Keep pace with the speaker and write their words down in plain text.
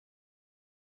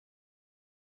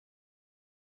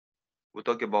we'll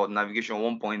talk about navigation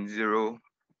 1.0,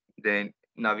 then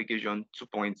navigation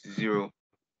 2.0.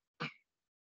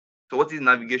 So what is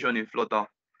navigation in Flutter?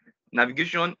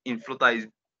 Navigation in Flutter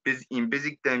is in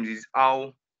basic terms is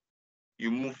how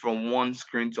you move from one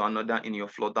screen to another in your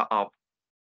Flutter app.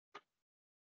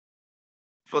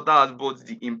 Flutter has both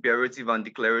the imperative and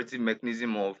declarative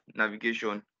mechanism of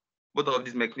navigation. Both of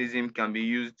these mechanisms can be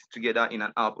used together in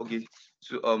an app. Okay,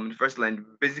 so the first line,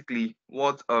 basically,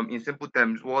 what in simple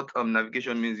terms, what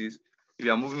navigation means is if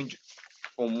you are moving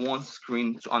from one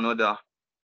screen to another.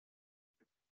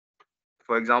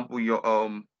 For example, your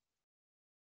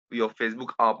Facebook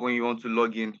app, when you want to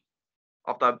log in,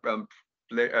 after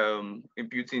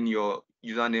imputing your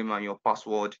username and your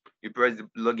password, you press the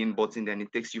login button, then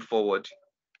it takes you forward.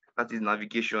 That is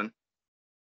navigation.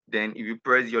 Then if you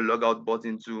press your logout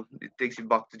button too, it takes you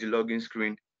back to the login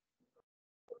screen.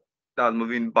 That's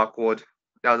moving backward.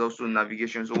 That's also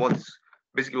navigation. So what's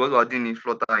basically what we're doing in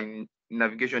Flutter in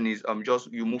navigation is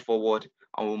just you move forward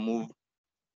and we'll move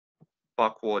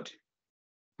backward.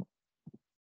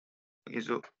 Okay,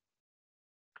 so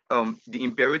the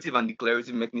imperative and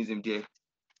declarative mechanism there.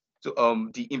 So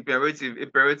the imperative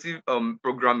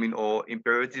programming or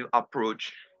imperative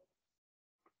approach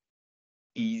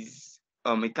is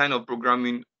a kind of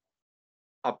programming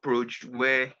approach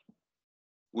where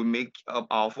we make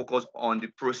our focus on the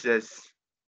process.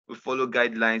 We follow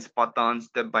guidelines, patterns,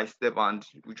 step by step, and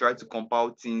we try to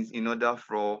compile things in order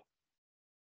from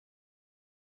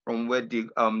where the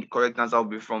correct answer will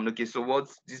be from. Okay, so what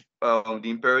this the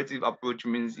imperative approach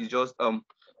means is just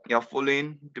you're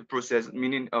following the process,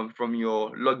 meaning from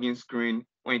your login screen,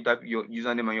 when you type your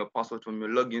username and your password from your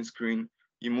login screen,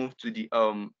 you move to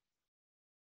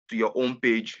your home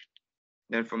page.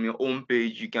 Then from your home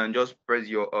page, you can just press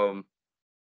your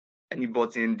any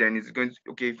button, then it's going to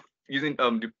okay using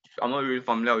I'm not really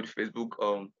familiar with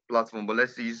Facebook platform, but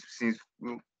let's see since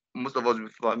most of us are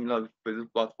familiar with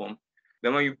Facebook platform.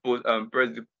 Then when you press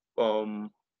the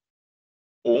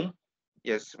home,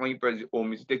 yes, when you press the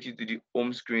home, it takes you to the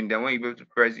home screen. Then when you go to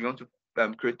press, you want to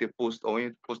create a post, or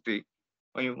when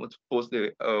you want to post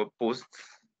a post,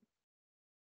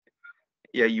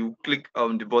 yeah, you click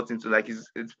the button to like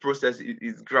its process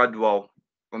is gradual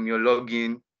from your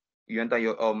login. You enter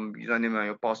your username and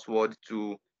your password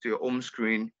to your home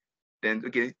screen. Then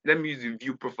okay, let me use the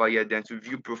view profile here. Then to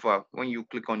view profile, when you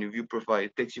click on the view profile,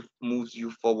 it takes you moves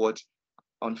you forward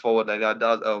and forward like that.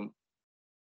 That's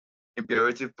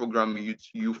imperative programming.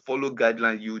 You follow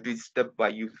guidelines. You do it step by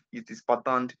you. It is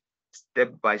patterned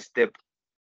step by step.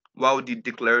 While the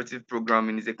declarative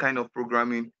programming is a kind of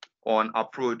programming or an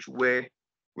approach where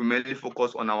we mainly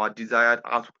focus on our desired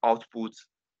output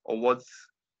or what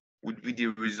would be the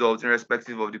result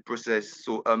irrespective of the process.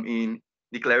 So in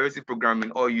declarative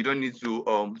programming, or you don't need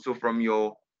to so from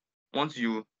your once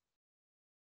you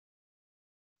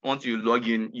once you log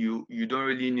in, you don't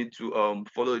really need to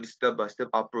follow the step-by-step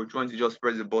approach. Once you just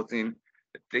press the button,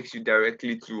 it takes you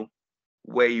directly to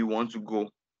where you want to go.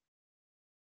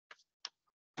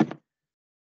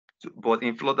 So, but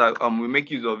in Flutter, we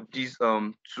make use of these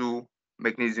two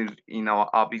mechanisms in our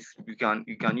app. You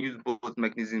can use both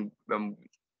mechanisms,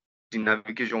 the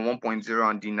navigation 1.0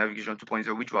 and the navigation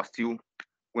 2.0, which we're still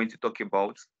going to talk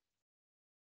about.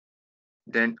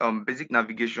 Then basic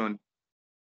navigation.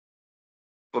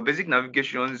 For basic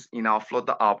navigations in our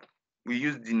Flutter app, we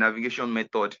use the navigation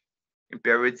method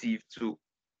imperative to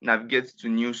navigate to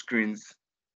new screens.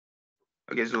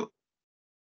 Okay, so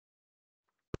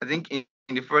I think in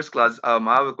the first class, I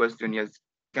have a question. Yes,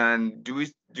 do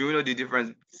you know the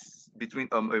difference between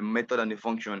a method and a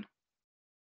function?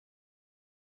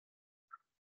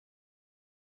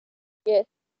 Yes.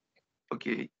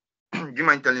 Okay, do you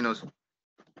mind telling us?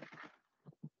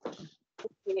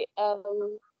 Okay.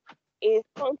 A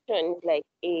function is like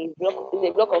a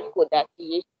block of code that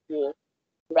you use to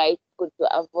write code to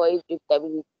avoid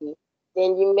repeatability.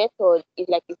 Then the method is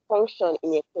like a function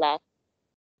in a class.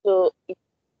 So it's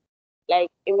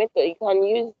like a method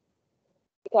you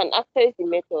can access the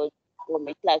method from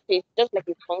a class. So it's just like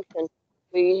a function.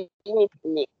 We're using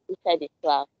it inside the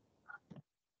class.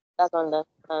 That's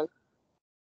understand.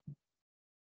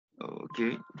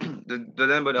 Okay,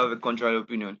 does anybody have a contrary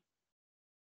opinion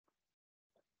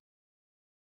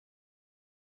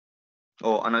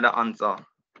or another answer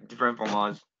different from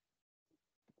ours?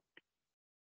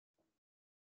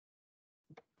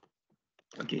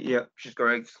 Okay, yeah, she's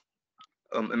correct.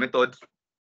 Um, a method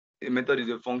a method is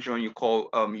a function you call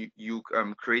you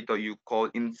create or you call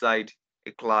inside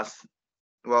a class.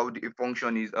 Well, the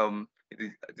function is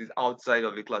it is outside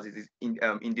of a class. It is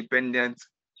independent.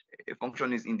 A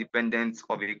function is independent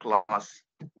of a class.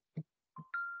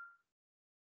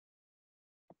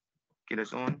 Okay,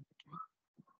 there's one.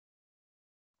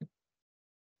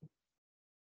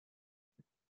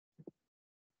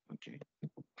 Okay.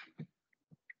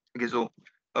 Okay, so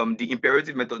the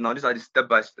imperative method. Now these are the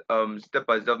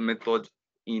step-by-step methods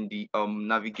in the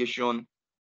navigation,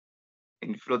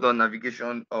 in Flutter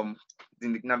navigation. The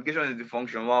navigation is the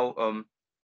function, while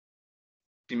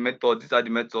the methods, these are the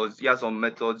methods. Here are some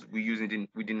methods we use in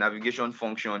with the navigation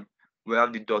function. We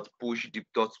have the dot push, the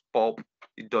dot pop,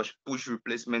 the dot push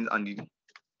replacement, and the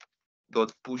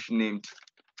dot push named.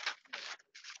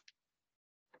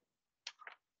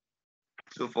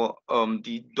 So for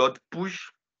the dot push,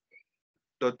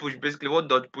 basically what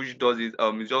dot push does is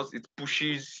it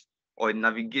pushes or it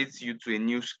navigates you to a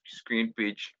new screen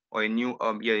page, or a new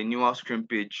a newer screen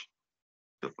page.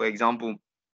 So for example,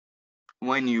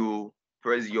 when you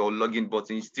press your login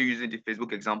button, you're still using the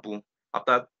Facebook example.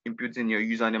 After inputting your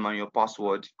username and your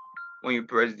password, when you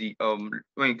press the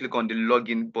when you click on the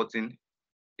login button,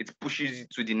 it pushes you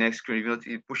to the next screen. If you notice,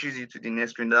 it pushes you to the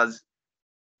next screen. That's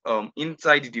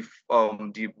inside the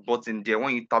button there.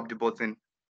 When you tap the button,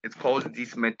 it calls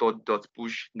this method dot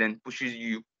push, then pushes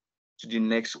you to the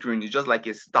next screen. It's just like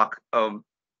a stack. To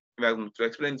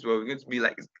explain it well, we're going to be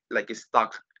like a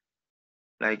stack.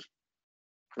 Like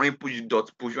when you push dot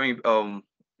push, when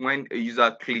a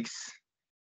user clicks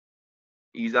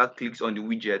on the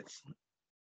widget,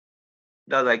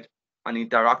 that's like an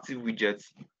interactive widget.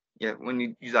 Yeah, when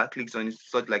the user clicks on it,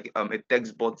 such like a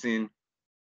text button,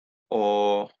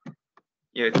 or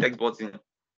yeah, text button.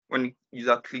 When the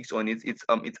user clicks on it,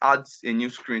 it adds a new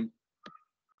screen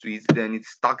to it. Then it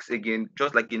stacks again,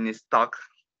 just like in a stack.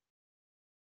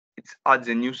 It adds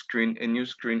a new screen, a new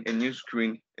screen, a new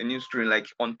screen, a new screen, like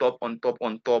on top, on top,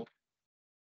 on top,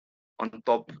 on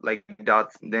top, like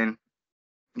that. Then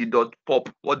the dot pop.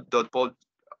 What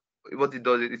it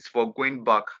does is it's for going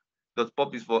back. Dot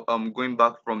pop is for going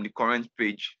back from the current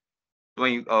page.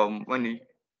 When you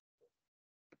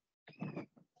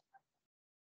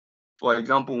for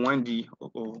example, when the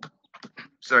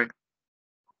sorry,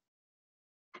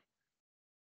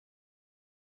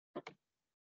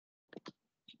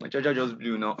 my charger just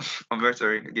blew now. I'm very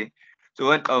sorry. Okay. So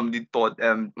when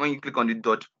you click on the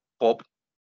dot pop,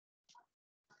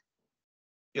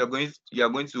 you're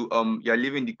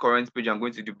leaving the current page and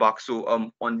going to the back.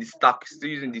 So on the stack, still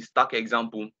using the stack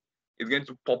example, it's going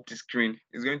to pop the screen.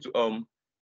 It's going to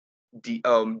the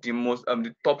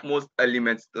topmost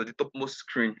element, the topmost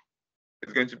screen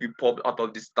is going to be popped out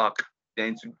of the stack,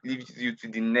 then to leave you to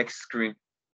the next screen.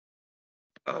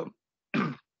 Um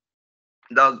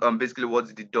that's basically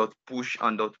what the dot push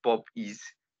and dot pop is.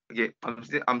 Okay, I'm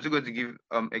still going to give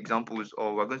examples,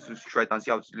 or we're going to try it and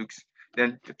see how it looks.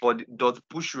 Then for the dot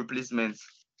push replacements,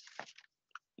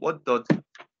 what dot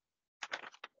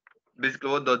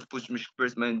what dot push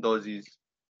replacement does is,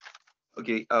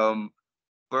 okay,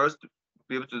 for us to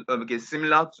be able to okay,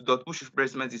 similar to dot push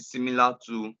replacement is similar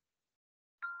to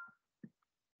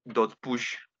dot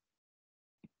push,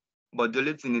 but the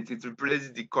only thing is it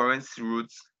replaces the current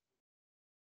root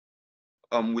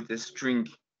with a string.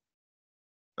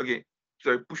 Okay,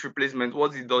 so push replacement,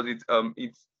 what it does,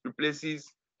 it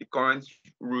replaces the current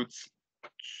root,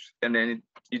 and then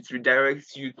it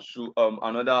redirects you to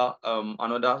another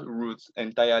route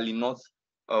entirely, not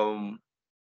all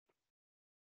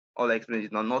I explained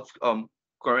it now, not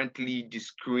currently the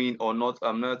screen, or not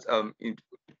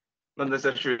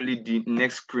necessarily the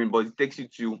next screen, but it takes you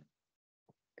to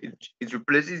it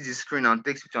replaces the screen and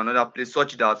takes you to another place,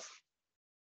 such that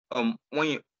when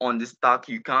you're on the stack,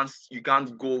 you can't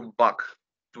go back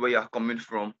to where you're coming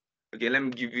from. Okay, let me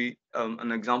give you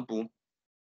an example.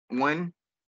 When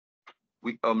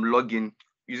we log in,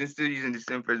 still using the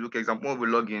same Facebook example, when we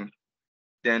log in,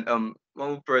 then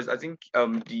when we press, I think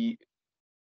the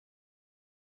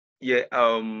yeah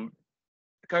I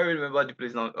can't really remember the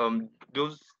place now.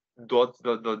 Those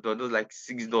those like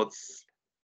 6 dots,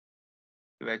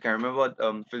 if I can remember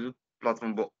Facebook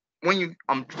platform. But when you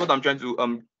what I'm trying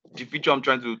to the feature I'm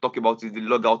trying to talk about is the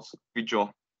logout feature.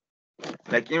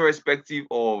 Like irrespective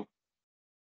of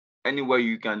anywhere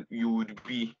you would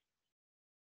be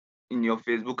in your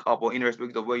Facebook app, or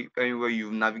irrespective of anywhere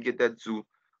you've navigated to,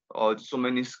 or so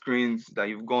many screens that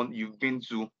you've been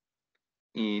to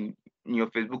in your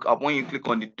Facebook app, when you click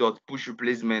on the dot push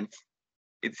replacement,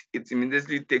 it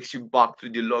immediately takes you back to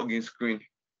the login screen.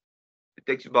 It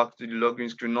takes you back to the login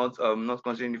screen, not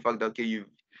considering the fact that, okay, you've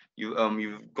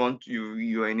gone to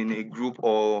you are in a group,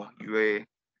 or you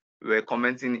were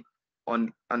commenting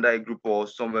on under a group or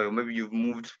somewhere, or maybe you've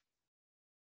moved.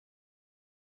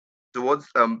 So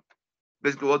what's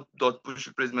basically what dot push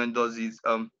replacement does is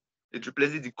it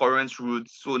replaces the current route,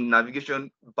 so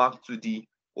navigation back to the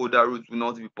older route will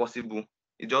not be possible.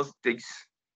 It just takes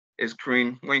a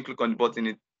screen. When you click on the button,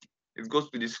 it goes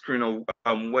to the screen of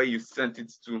where you sent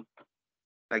it to,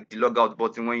 like the logout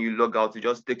button. When you log out, it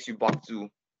just takes you back to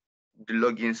the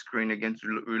login screen again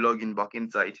to re-log in back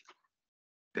inside.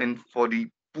 Then for the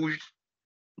push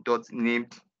dot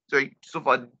named, sorry, so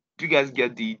far, do you guys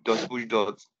get the dot push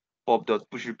dot pop dot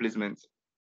push replacement?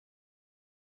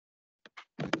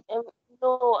 Um,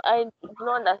 no, I do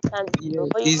not understand it. Yeah,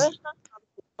 But you is mentioned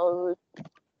on root.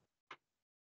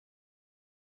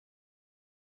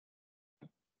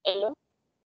 Hello?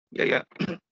 Yeah,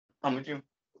 I'm with you.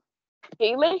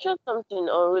 Okay, you mentioned something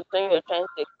on root when you were trying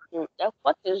to explain. Like,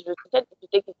 what is root? You said to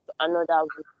take it to another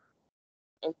root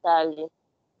entirely.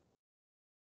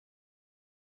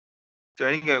 So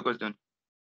I didn't get your question.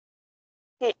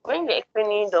 Okay, when you're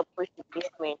explaining the push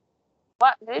replacement,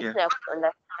 what the reason Yeah. I could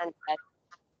understand that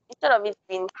instead of it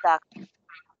being stacked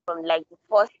from like the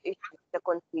first page to the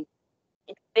second page,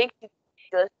 it takes it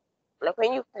just like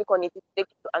when you click on it, it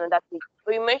takes you to another page.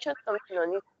 But you mentioned something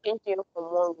on it, changing from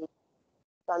one route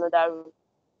to another route.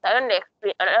 So I don't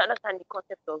explain. I don't understand the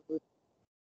concept of route.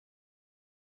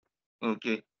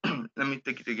 Okay. Let me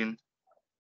take it again.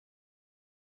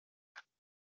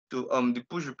 So the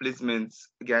push replacements,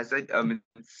 okay, I said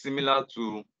it's similar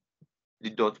to the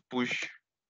dot push.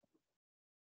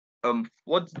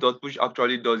 What dot push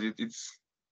actually does it's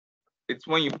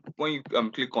when you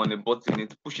click on a button,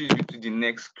 it pushes you to the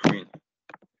next screen.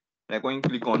 Like when you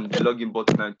click on the login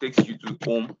button, it takes you to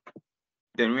home.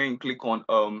 Then when you click on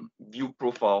view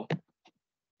profile,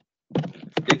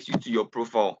 it takes you to your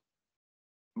profile.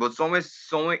 But somewhere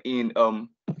in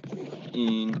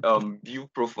view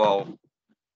profile,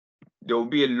 there will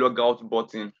be a logout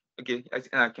button. Okay, I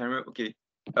can remember. Okay,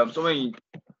 somewhere in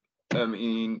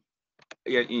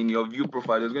yeah, in your view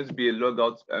profile, there's going to be a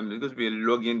logout. There's going to be a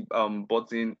login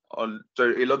button, or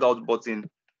sorry, a logout button.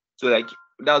 So like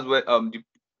that's where the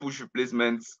push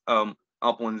replacements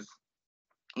happens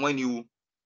when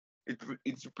it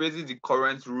replaces the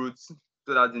current route so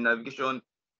that the navigation,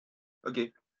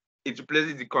 okay, it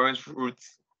replaces the current route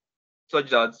such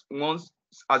that once,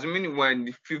 assuming we're in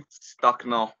the fifth stack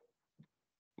now,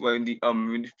 we're in the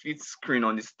fifth screen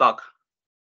on the stack.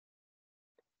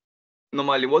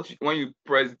 Normally, when you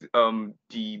press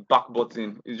the back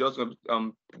button, it's just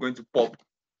going to pop.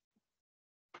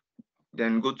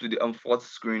 Then go to the fourth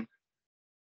screen.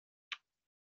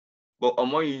 But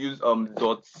when you use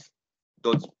dot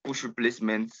push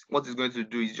replacement, what it's going to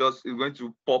do is it's going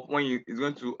to pop when you it's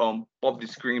going to pop the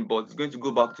screen, but it's going to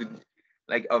go back to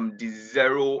like the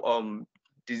zero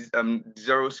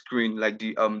screen, like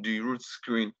the root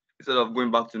screen, instead of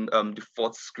going back to the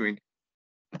fourth screen.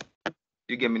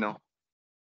 You get me now?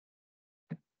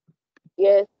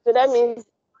 Yes, so that means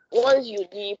once you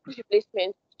the push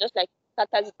replacement, just like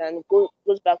scatters it and goes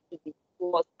back to the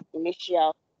first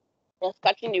initial, and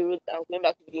scratching the root and going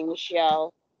back to the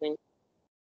initial when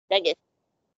that gets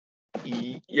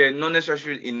Yeah, not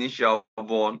necessarily initial,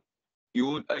 but you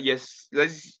would yes,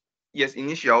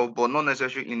 initial, but not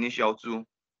necessarily initial too.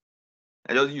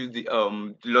 I just use the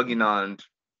login and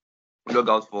log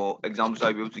out for example so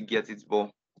I'll be able to get it, but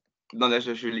not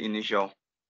necessarily initial.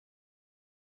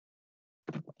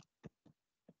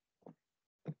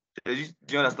 Do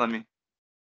you understand me?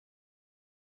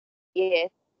 yes.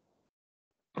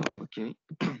 Okay.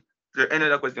 Is there any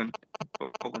other question?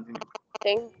 For continue.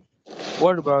 Thank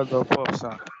what about the pop,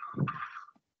 sir?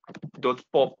 Dot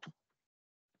pop.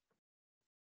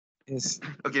 Is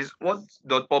Okay, so what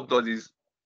dot pop does is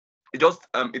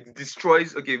it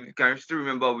destroys. Okay, you can still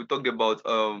remember we talked about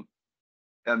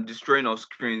destroying of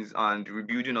screens and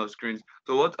rebuilding of screens.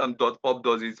 So what dot pop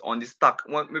does is on the stack,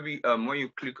 maybe when you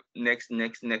click next,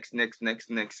 it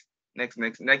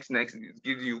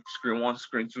gives you screen one,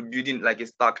 screen two, building like a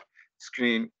stack.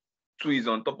 Screen two is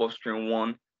on top of screen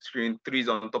one, screen three is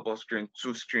on top of screen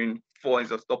two, screen four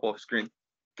is on top of screen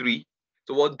three.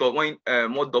 So what dot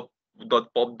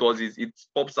pop does is it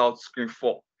pops out screen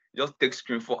four. It just takes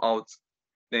screen four out.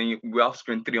 Then we have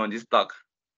screen three on this stack.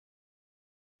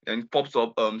 Then it pops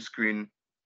up screen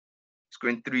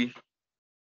three.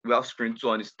 We have screen two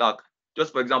on the stack.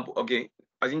 Just for example, okay,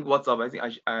 I think WhatsApp. I think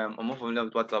I'm more familiar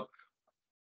with WhatsApp.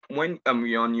 When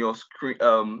you're on your screen,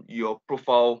 your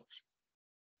profile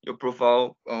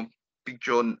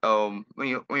picture, when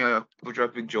you're your profile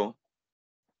picture.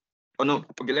 Oh no,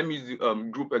 okay. Let me use the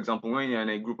group example. When you're in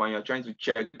a group and you're trying to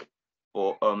check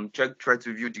for try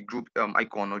to view the group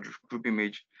icon or group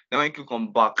image. Then when you click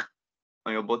on back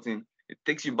on your button, it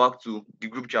takes you back to the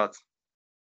group chat.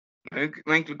 When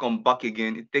you click on back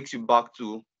again, it takes you back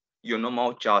to your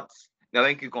normal chat. Now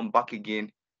when you click on back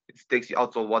again, it takes you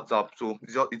out of WhatsApp. So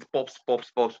it pops.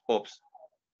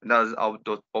 And that's how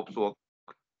dot pops work.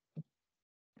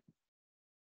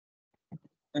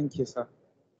 Thank you, sir.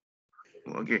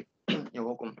 Okay, you're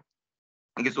welcome.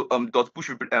 Okay, so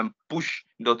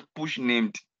push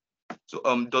named.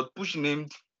 So dot push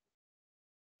named,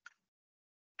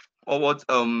 or what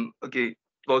okay,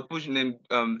 dot push named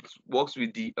works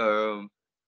with the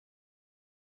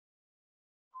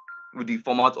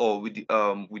format, or with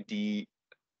the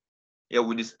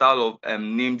style of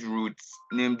named roots.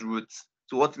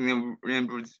 So what named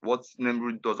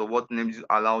root does, or what named root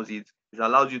allows it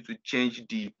allows you to change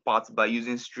the parts by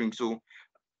using string. So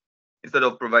instead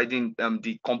of providing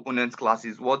the component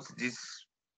classes, basically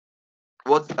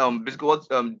what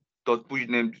dot push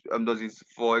name does is,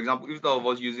 for example, instead of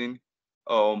us using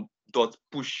dot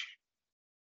push,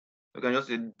 you can just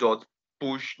say dot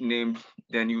push name,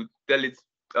 then you tell it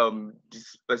the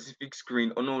specific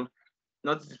screen, or no,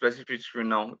 not the specific screen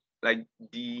now, like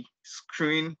the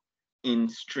screen in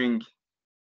string.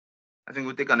 I think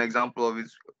we'll take an example of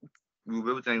it. We'll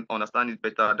be able to understand it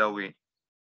better that way.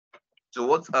 So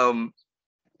what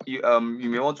you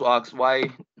may want to ask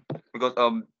why, because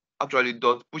actually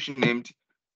dot push name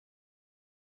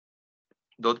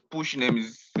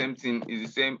is same thing, is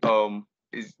the same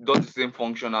is does the same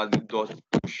function as the dot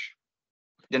push.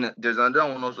 Then there's another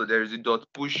one also. There is a dot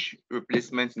push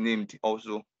replacement named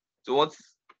also. So what's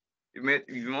if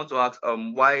you want to ask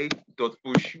why dot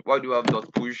push, why do you have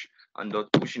dot push and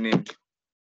dot push named?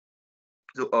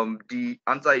 So the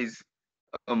answer is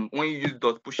when you use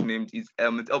dot push named, it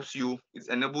helps you, it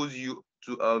enables you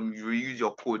to reuse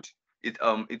your code. It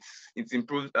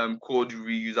improves code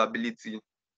reusability.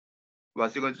 We are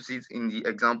still going to see it in the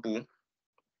example.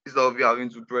 Instead of you having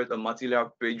to create a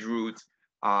material page root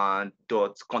and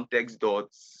dot context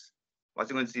dots, we're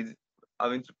still going to see it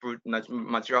having to put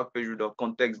material page root or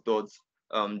context dots,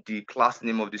 the class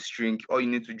name of the string. All you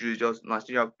need to do is just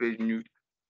material page new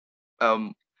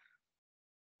um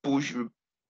push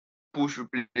push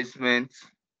replacement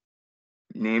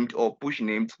named, or push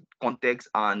named context,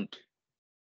 and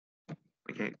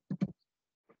okay,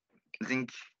 I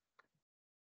think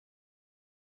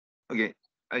okay,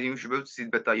 I think we should be able to see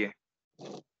it better here.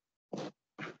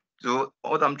 So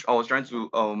what I was trying to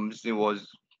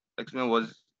explain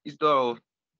was, instead of,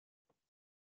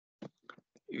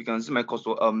 you can see my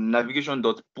cursor, navigation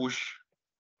dot push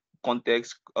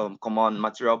context command,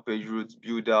 material page routes,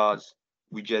 builders,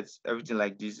 widgets, everything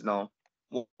like this. Now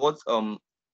what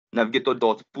navigator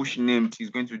dot push named is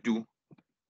going to do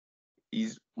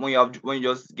is, when you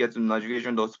just get to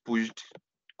navigation dot pushed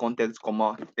context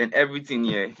comma, then everything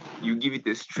here, you give it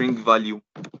a string value,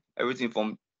 everything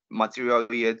from material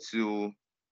here to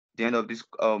the end of this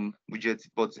widget,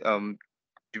 but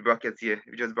the bracket here,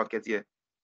 widget bracket here,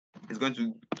 is going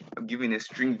to give in a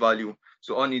string value.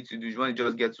 So all you need to do is, when you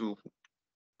just get to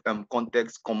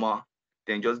context comma,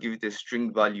 then just give it a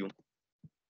string value.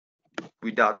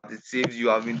 With that, it saves you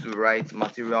having to write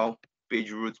material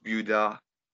page root builder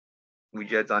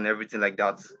widgets and everything like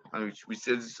that, and which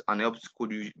saves and helps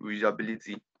code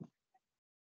reusability.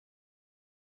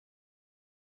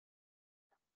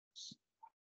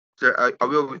 So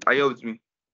are you with me?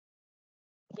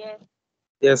 Yes.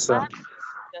 Yes, I sir. have,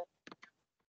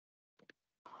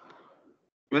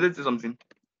 You wanted to say something?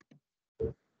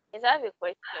 yes, I have a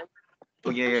question.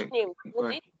 Oh The yeah, push yeah. name, Go does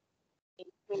ahead. it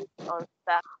print on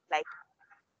stack, like,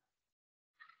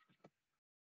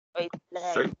 or it's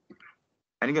like, Sorry,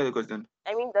 I didn't get the question.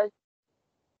 I mean, does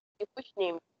the push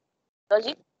name, does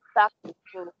it stack the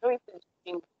string? Don't you put the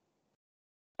string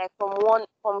like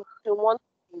from to one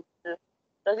to two?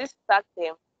 Does it stack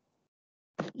them?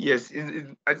 Yes,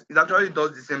 it actually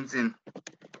does the same thing.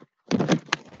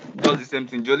 Does the same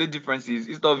thing. The only difference is,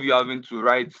 instead of you having to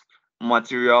write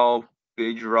material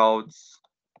page routes,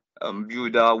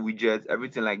 builder widgets,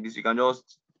 everything like this, you can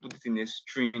just put it in a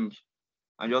string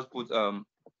and just put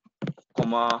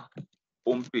comma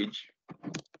home page.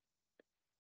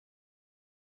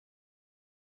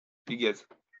 You get?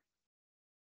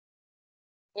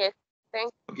 Yes.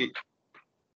 Thank Okay.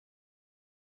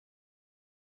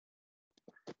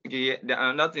 Okay, yeah. The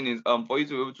another thing is, for you to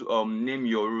be able to name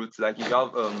your routes, like if you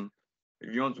have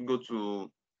if you want to go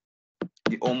to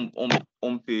the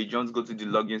home page, you want to go to the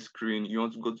login screen, you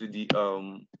want to go to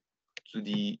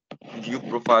the view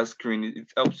profile screen,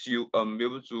 it helps you be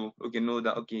able to know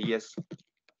that, okay, yes,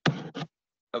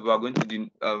 we are going to the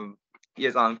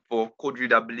yes, and for code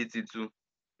readability too,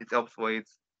 it helps for it.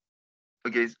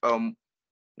 Okay,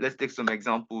 let's take some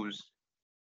examples,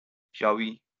 shall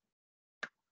we?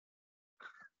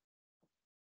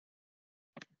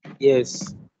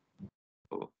 Yes.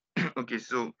 Oh, okay,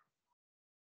 so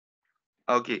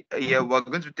Okay, yeah, we're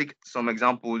going to take some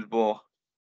examples, but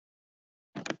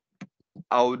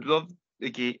I would love,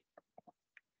 okay,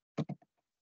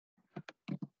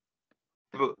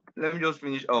 but let me just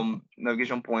finish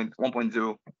navigation point 1.0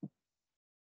 so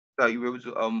that you're able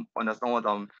to understand what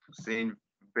I'm saying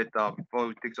better before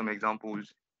we take some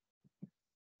examples.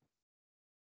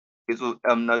 Okay, so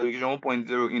navigation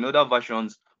 1.0 in other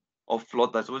versions of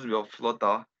Flutter, supposed to be of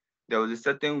Flutter, there was a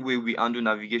certain way we handle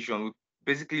navigation. We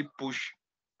basically push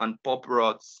and pop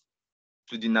routes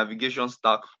to the navigation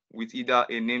stack with either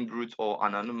a named route or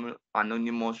an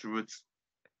anonymous route.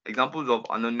 Examples of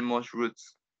anonymous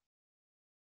routes.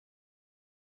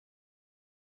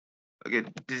 Okay,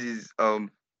 this is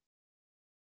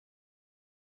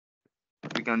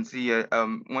we can see here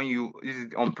when you this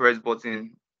is on press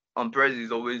button. On press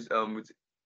is always with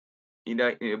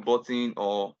either a button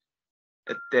or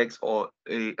a text or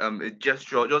a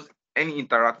gesture, just any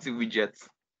interactive widget.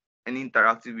 Any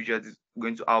interactive widget is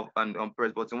going to have an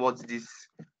press button. What this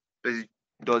basically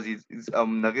does is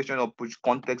navigation or push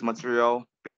context material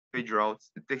page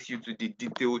routes. It takes you to the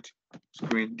detailed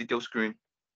screen.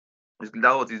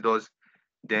 That's what it does.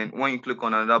 Then when you click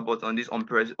on another button, this on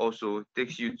press also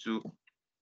takes you to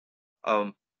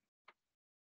um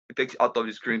it takes out of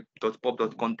the screen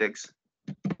 .pop.context.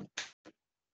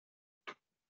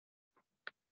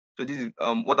 So this is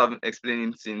what I've been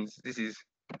explaining since this is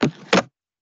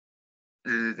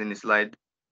in the slide.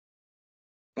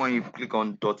 When you click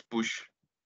on .push,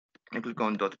 you click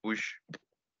on .push,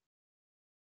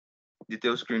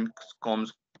 detail screen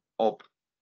comes up.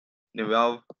 Then we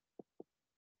have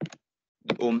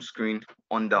the home screen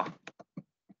under.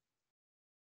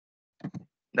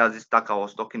 That's the stack I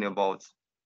was talking about.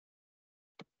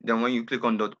 Then when you click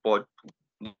on .pod,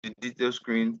 the detail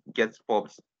screen gets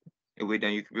popped away.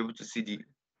 Then you can be able to see the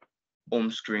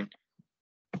home screen.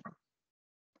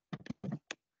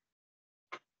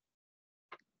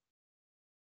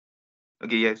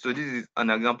 Okay, yeah. So this is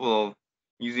an example of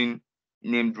using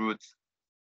named routes.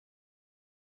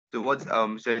 So what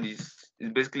said is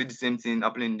basically the same thing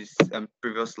happening in this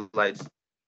previous slides.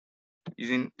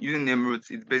 Using name routes,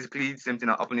 it's basically the same thing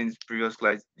that happened in this previous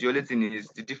slides. The only thing is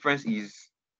the difference is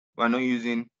we're not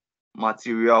using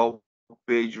material,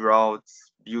 page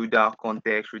routes, builder,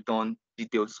 context, return,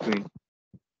 detailed screen.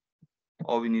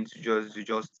 All we need to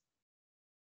just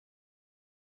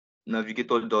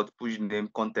navigator dot push name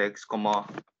context, comma,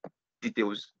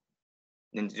 details.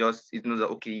 And just it knows that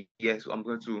okay, yes, I'm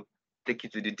going to take you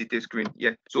to the detail screen.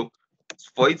 Yeah. So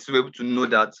for it to be able to know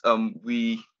that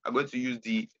we are going to use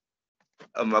the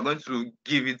we're going to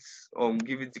give it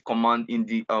the command in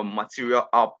the material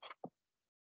app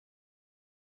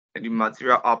and the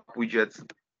material app widget.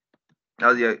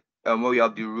 That's the where we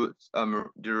have the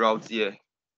route here.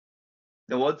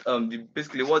 Then what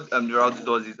basically what the route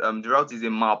does is the route is a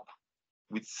map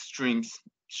with string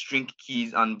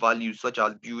keys and values such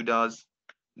as builders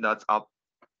that are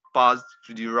passed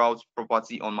to the route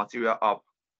property on material app.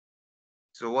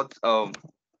 So what the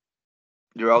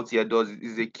route here does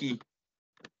is a key.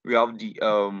 We have the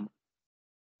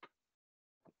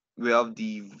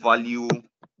value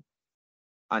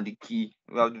and the key.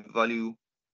 We have the value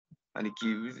and the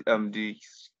key. The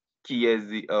key is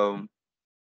the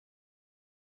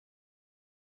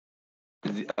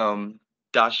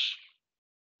dash.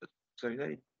 Sorry,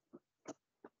 sorry.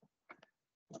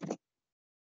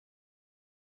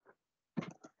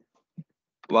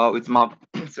 While it's map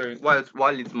sorry,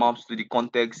 while it maps to the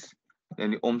context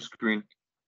and the home screen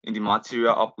in the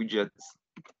material app widgets.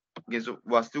 Okay, so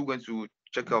we're still going to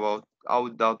check about how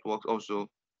that works also.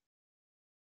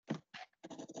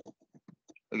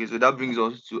 Okay, so that brings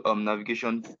us to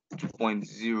navigation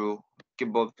 2.0. Okay,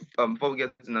 but before we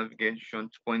get to navigation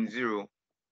 2.0,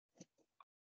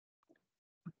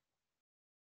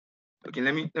 okay,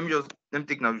 let me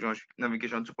take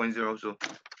navigation 2.0 also.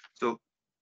 So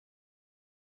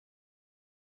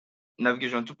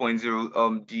navigation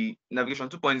 2.0, the navigation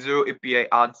 2.0 API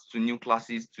adds to new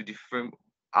classes to the frame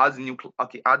add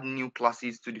new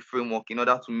classes to the framework in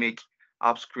order to make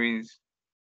app screens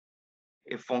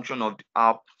a function of the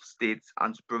app state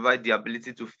and to provide the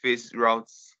ability to face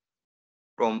routes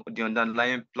from the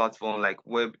underlying platform like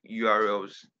web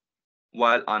URLs.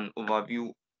 While an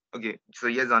overview, okay, so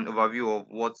here's an overview of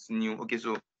what's new. Okay,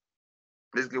 so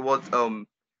basically what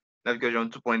navigation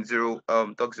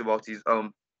 2.0 talks about is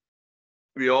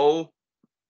we all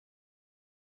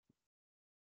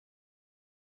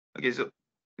okay, so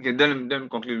okay, then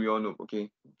conclude we all know. Okay,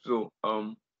 so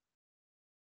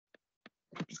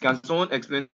can someone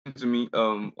explain to me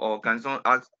or can someone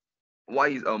ask why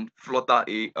is Flutter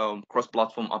a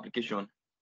cross-platform application?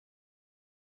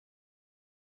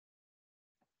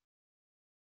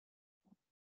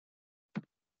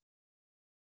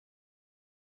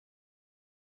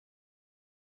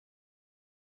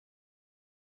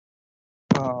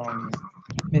 Um,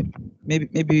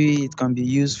 maybe it can be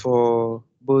used for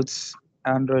both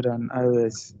Android and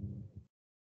iOS.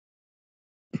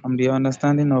 From the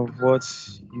understanding of what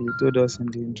you told us in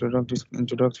the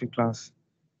introductory class.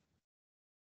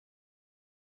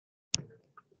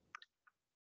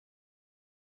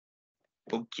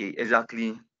 Okay,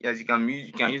 exactly. Yes, you can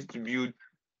use to build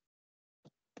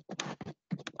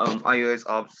iOS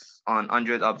apps and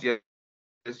Android apps. Yes.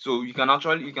 So you can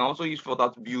also use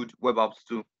Flutter to build web apps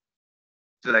too.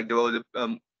 So like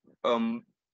um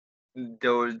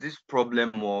there was this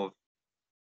problem of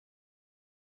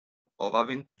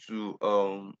having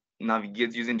to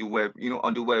navigate using the web.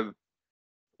 On the web,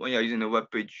 when you're using a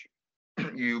web page,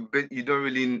 you don't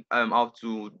really have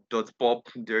to dot pop.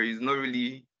 There is not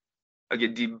really,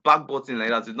 okay, the back button like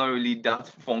that is not really that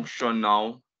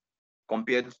functional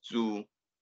compared to,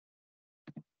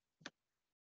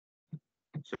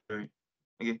 sorry,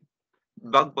 okay,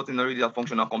 back button not really that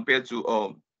functional compared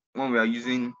to when we are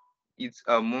using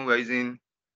our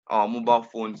mobile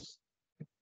phones.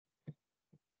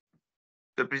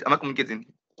 So please, am I communicating?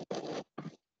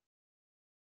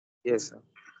 Yes, sir.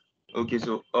 Okay,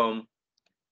 so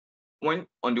when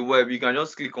on the web you can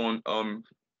just click on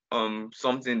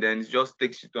something, then it just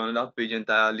takes you to another page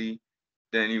entirely.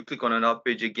 Then you click on another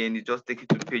page again, it just takes you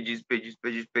to pages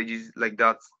like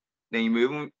that. Then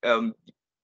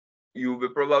you will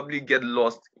probably get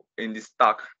lost in the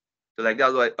stack. So like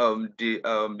that's why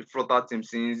the Flutter team,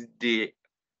 since they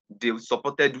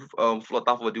supported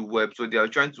Flutter for the web, so they are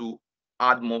trying to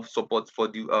add more support for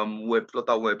the web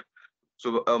Flutter web.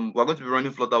 So we're going to be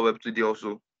running Flutter web today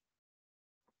also.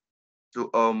 So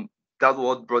that's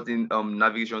what brought in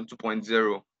navigation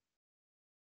 2.0.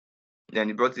 Then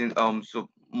it brought in so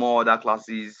more other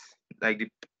classes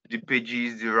like the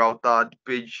pages, the router, the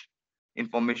page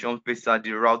information spacer,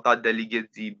 the router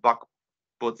delegate, the back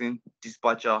button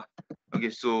dispatcher. Okay,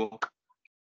 so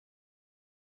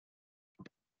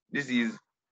this is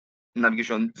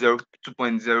navigation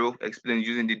 2.0 explained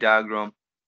using the diagram.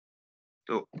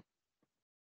 So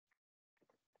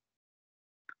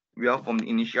we have from the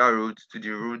initial route to the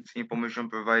route information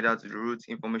provider to the route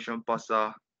information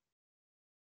passer.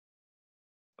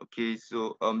 Okay,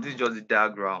 so this is just the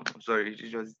diagram. I'm sorry, this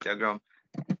is just the diagram.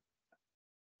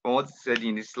 From what it said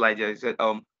in the slide here, it said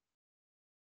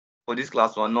for this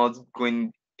class we're not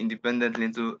going independently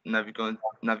into navigation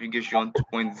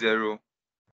 2.0.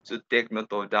 So take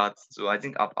note of that. So I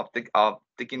think I've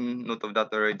taken note of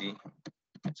that already.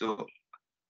 So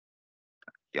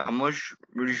yeah, I'm not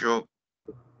really sure.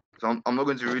 So I'm not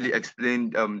going to really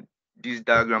explain this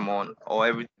diagram on or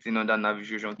everything on that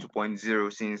navigation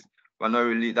 2.0, since we're not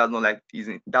really, that's not like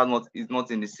isn't that's not it's not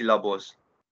in the syllabus.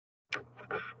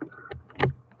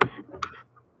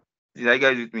 Did I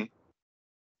guys with me?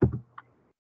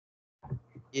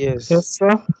 Yes. Yes, sir.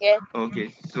 Yes.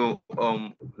 Okay, so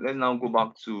let's now go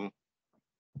back to,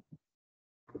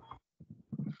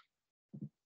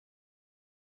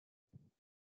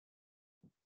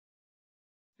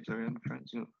 sorry, I'm trying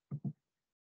to,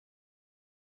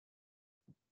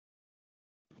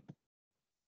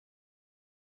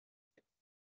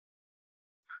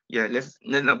 yeah, let's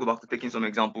now go back to taking some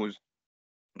examples.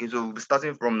 Okay, so we'll be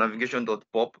starting from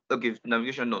navigation.pop. Okay,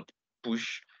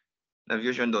 navigation.push,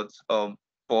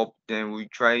 navigation.pop. Then we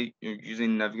try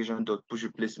using navigation.push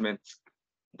replacement.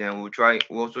 Then we'll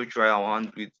also try our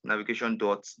hand with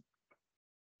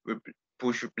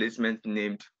navigation.push replacement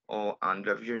named, or and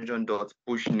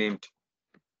navigation.push named.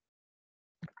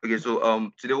 Okay,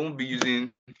 so today we won't be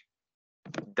using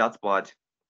that part.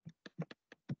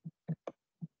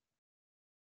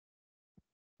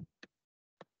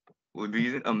 We'll be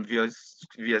using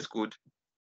VS Code.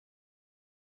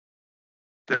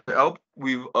 So I hope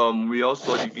we all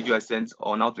saw the video I sent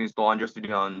on how to install Android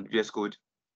Studio on VS Code.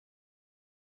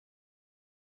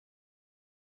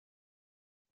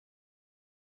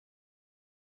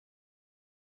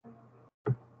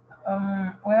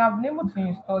 Well, I've been able to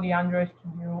install the Android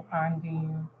Studio and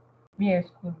the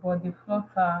VS Code, but the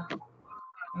Flutter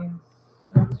is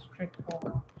not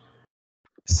straightforward.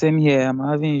 Same here. I'm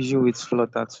having issue with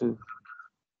Flutter too,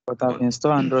 but I've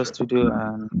installed Android Studio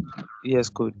and VS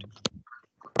Code.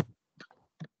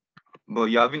 But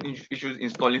you're having issues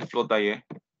installing Flutter here.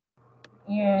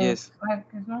 Yes, Yes. like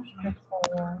it's not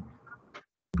straightforward.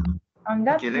 And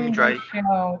that Okay, let me Windows try.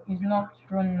 shell is not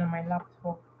running on my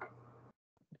laptop.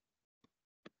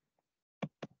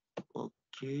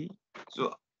 Okay,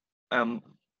 so um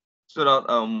so that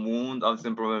we won't have the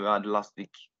same problem we had last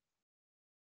week,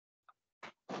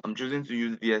 I'm choosing to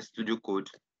use VS Studio Code.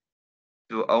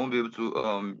 So I won't be able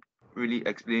to really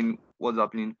explain what's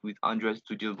happening with Android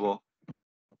Studio, but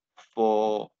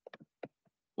for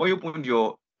when you opened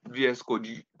your VS Code,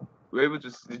 you were able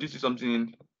to did you see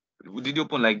something? Did you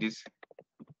open like this?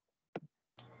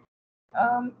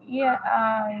 Yeah,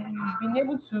 I've been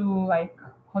able to like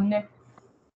connect.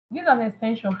 This is an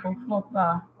extension for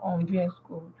Flutter on VS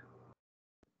Code.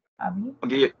 Abby?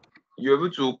 Okay, you're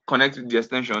able to connect with the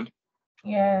extension.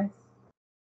 Yes.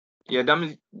 Yeah, that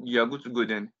means you are good to go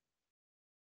then.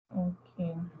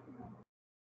 Okay.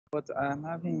 But I'm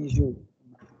having issue.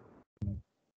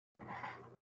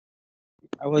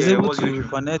 I was Yeah, able what's your to issue?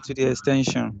 connect to the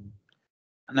extension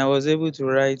and I was able to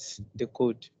write the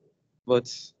code, but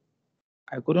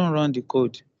I couldn't run the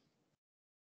code.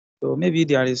 So maybe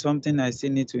there is something I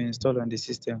still need to install on the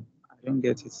system. I don't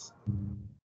get it.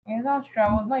 Yeah, that's true.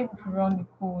 I was not able to run the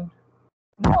code.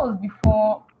 That was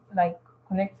before like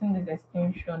connecting this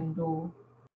extension though.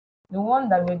 The one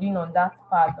that we're doing on that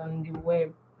part on the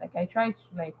web, like I tried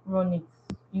to like run it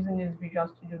using this Visual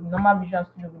Studio, normal Visual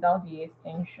Studio without the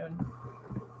extension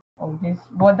of this.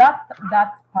 But that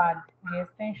part, the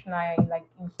extension, I like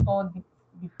installed it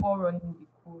before running the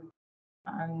code,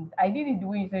 and I did it the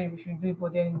way you said we should do it,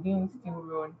 but then it didn't still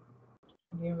run.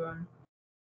 It didn't run.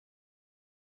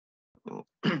 Oh,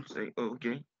 say, oh,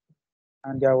 okay.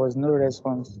 And there was no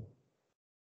response.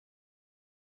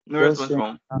 No Just response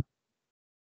showing, from.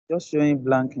 just showing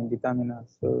blank in the terminal.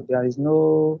 So there is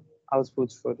no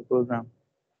output for the program.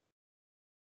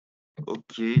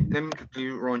 Okay, let me quickly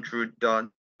run through that.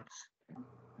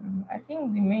 I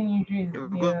think the main issue is If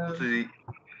we go to the the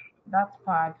that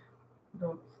part,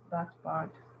 dot that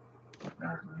part.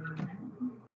 That's the main issue.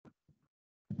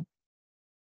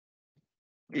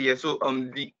 yeah, so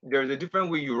there's a different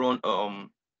way you run code.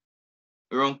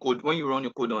 When you run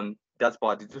your code on that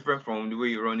part, it's different from the way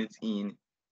you run it in.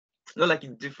 Not like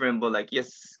it's different, but like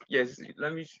yes.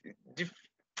 Let me diff.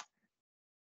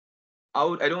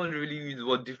 I don't really use the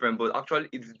word different, but actually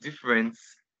it's different.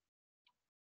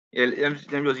 Yeah, let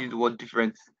me just use the word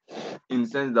different in the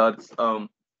sense that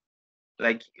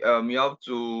like you have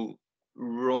to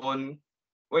run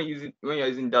when you're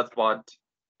using that part.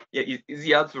 Yeah, it's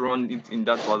easier to run it in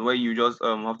that part where you just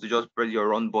have to just press your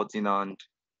run button and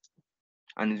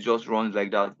it just runs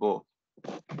like that. But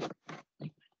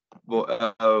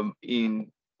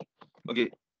in okay,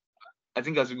 I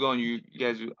think as we go on, you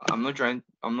guys, I'm not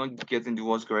getting the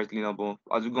words correctly now, but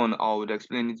as we go on, I would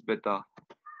explain it better.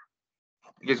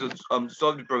 Okay, so to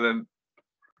solve the problem,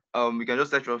 we can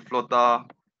just search for Flutter.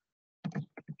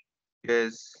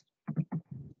 Yes,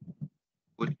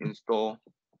 would install.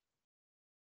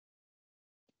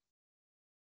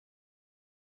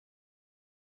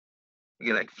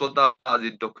 Okay, like Flutter has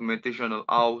a documentation of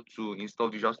how to install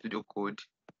Visual Studio Code.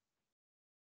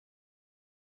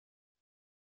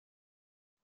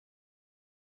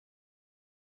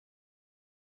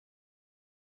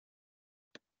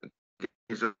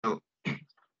 Okay, so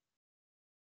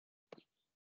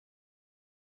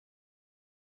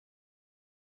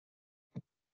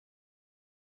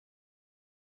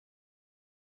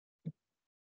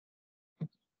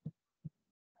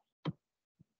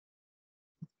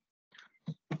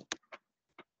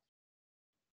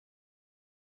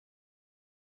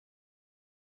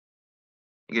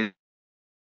okay,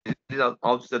 this is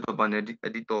how to set up an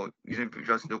editor using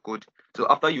Visual Studio Code. So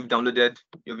after you've downloaded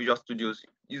your Visual Studios,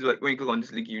 this is when you click on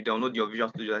this link, you download your Visual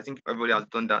Studio. I think everybody has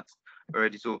done that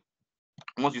already. So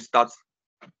once you start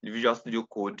the Visual Studio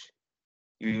Code,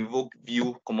 you invoke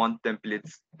view command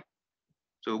templates.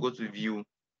 So we'll go to view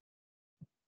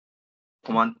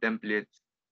command templates.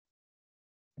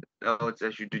 That's what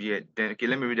I should do here. Then okay,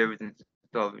 let me read everything.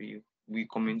 So we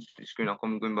come into the screen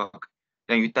and going back.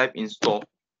 Then you type install.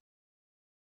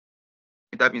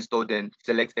 You type install, then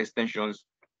select extensions.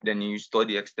 Then you install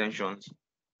the extensions.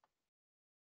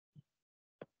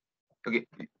 Okay,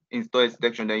 install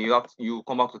extension. Then you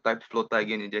come back to type Flutter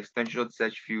again in the extension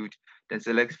search field. Then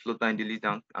select Flutter and delete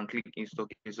and click install.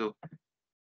 Okay, so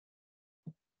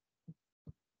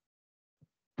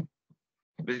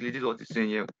basically this is what it's saying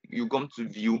here. You come to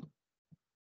view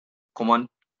command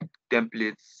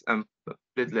templates and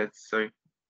platelets. Sorry.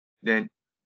 Then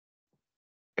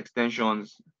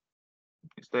extensions.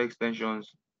 Install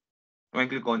extensions. When you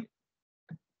click on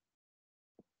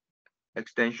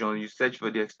extension, you search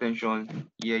for the extension.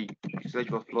 Here you search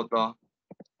for Flutter.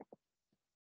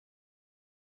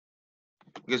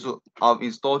 Okay, so I've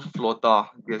installed Flutter,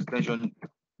 the extension,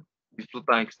 the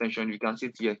Flutter extension. You can see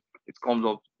it here. It comes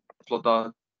up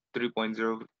Flutter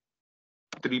 3.0,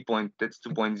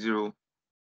 3.32.0.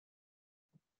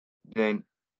 Then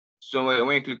so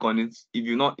when you click on it, if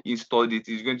you not installed it,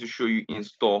 it's going to show you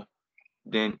install.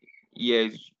 Then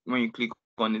yes, when you click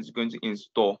on it, it's going to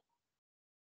install.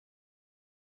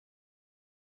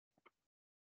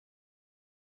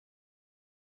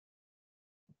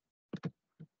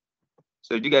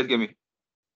 So do you guys get me?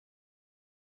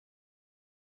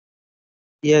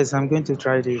 Yes, I'm going to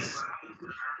try this.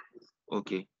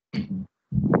 Okay.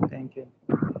 Thank you.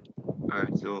 All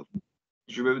right. So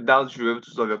that should be able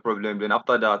to solve your problem. Then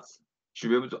after that, you should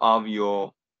be able to have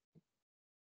your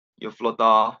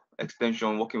Flutter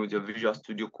extension working with your Visual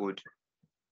Studio Code.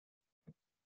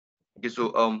 Okay,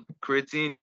 so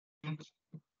creating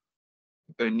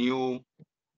a new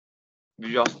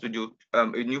Visual Studio, a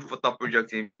new Flutter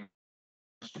project in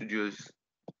Studios.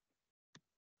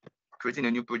 Creating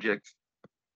a new project,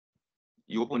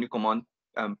 you open the command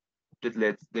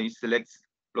platelet, then you select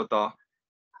Flutter,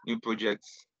 new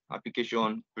projects,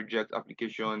 application, project,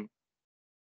 application.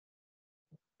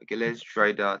 Okay, let's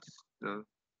try that. So,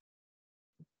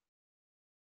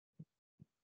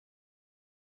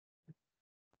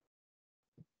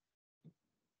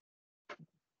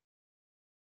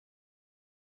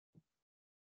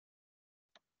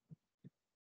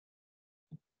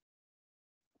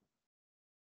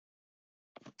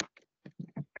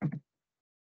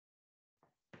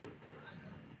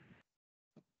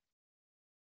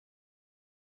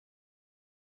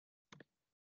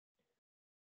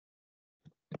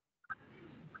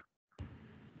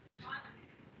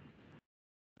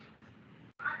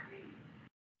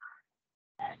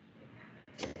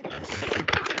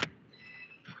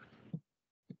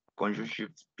 Control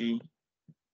Shift P.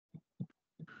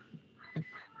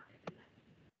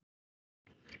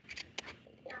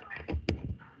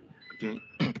 Okay,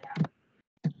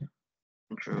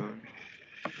 Control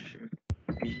Shift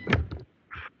P.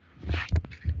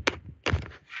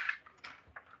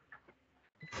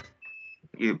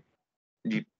 Okay,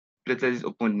 the platelet is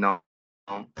opened now.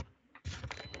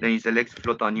 Then you select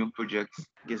Flutter new project.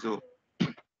 Okay, so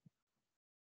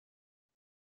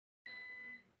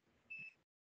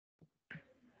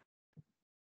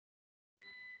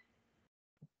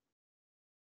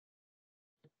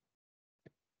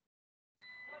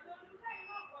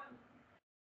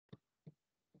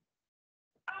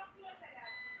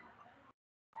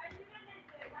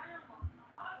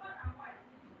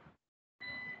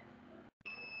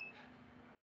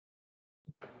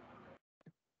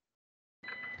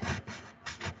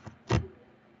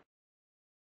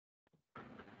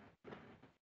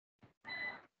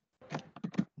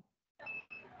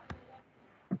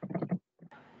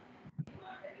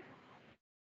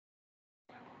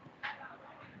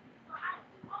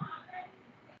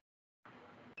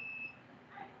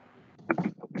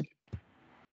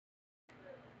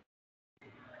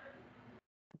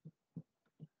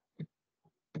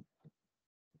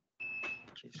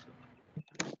okay, so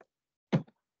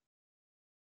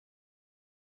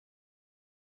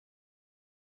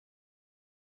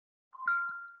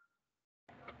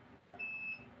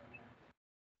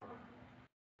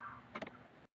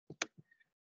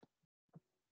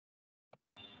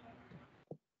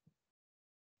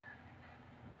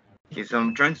okay, so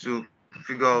I'm trying to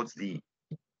figure out the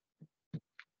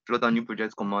Flutter new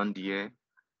project command here.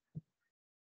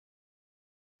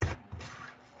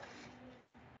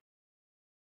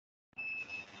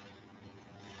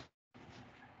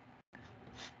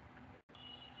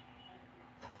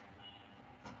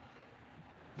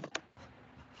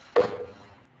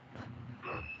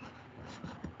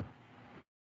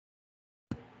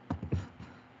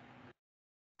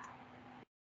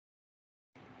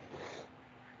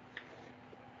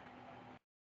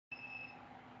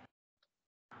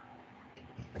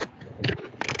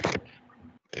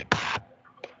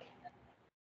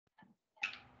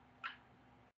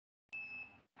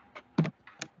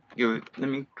 Okay, wait, let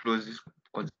me close this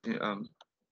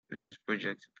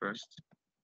project first.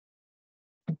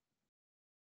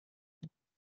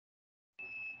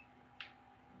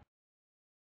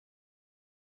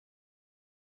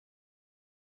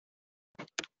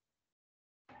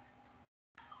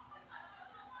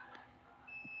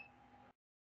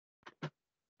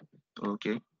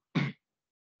 Okay.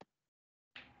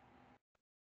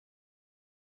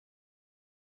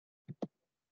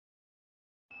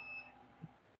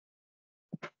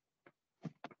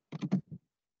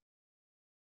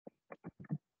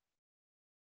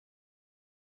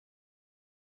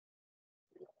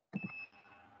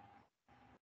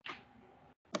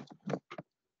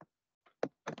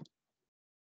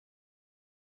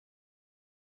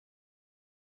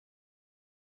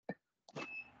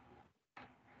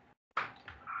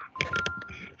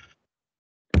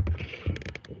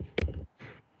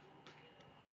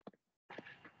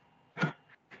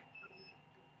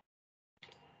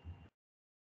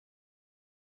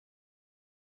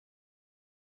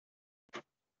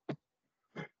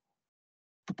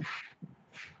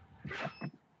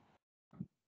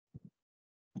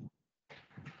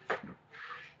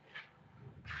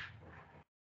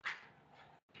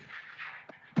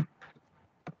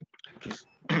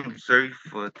 I'm sorry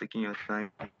for taking your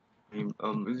time.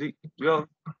 Is it well?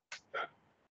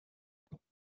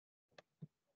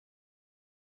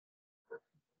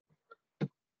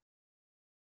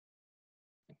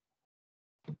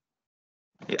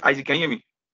 Yeah, Isaac, can you hear me?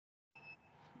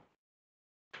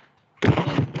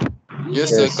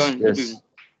 Yes, I Yes, can. Good evening. yes.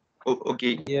 Oh,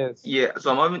 okay. Yes. Yeah,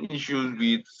 so I'm having issues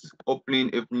with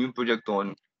opening a new project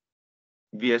on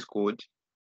VS Code.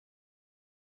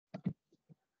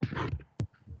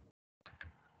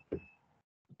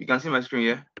 You can see my screen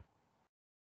here.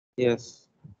 Yes.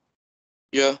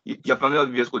 Yeah, You're familiar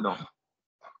with VS Code now.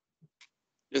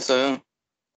 yes, I am.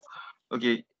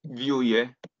 Okay, view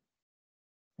here.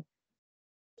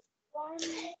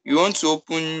 You want to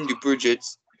open the project?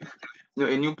 No,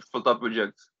 a new Flutter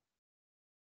project.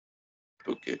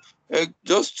 Okay.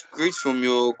 Just create from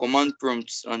your command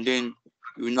prompts and then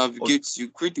you navigate. You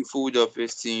create the folder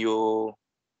first in your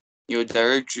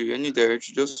directory, any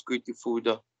directory. Just create the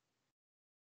folder.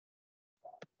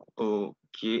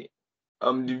 Okay.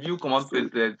 The view command So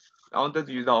page. I wanted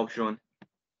to use that option.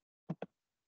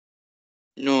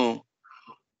 no.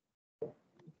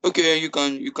 Okay, you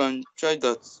can try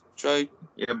that. Try.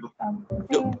 Yeah, I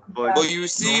No, think but but that you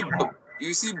see, no.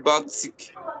 you see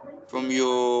backtick from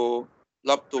your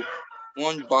laptop.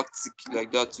 One backtick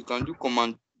like that. You can do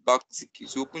command backtick.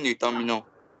 You open a terminal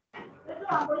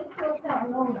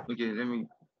Okay, let me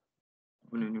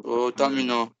open a new or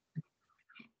terminal.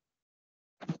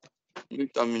 new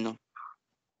terminal.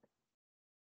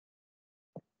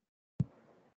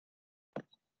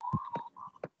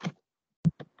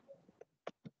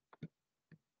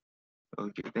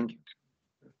 Okay, thank you.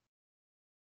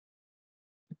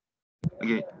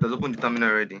 Okay, let's open the terminal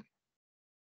already.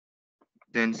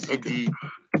 Then Okay. cd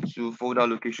to folder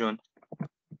location.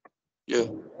 Yeah.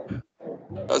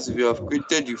 As if you have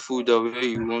created the folder where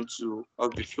you want to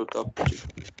have the Flutter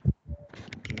project.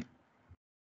 Okay.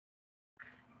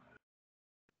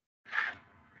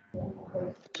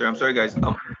 Sorry, I'm sorry guys.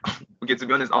 Okay, to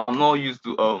be honest, I'm not used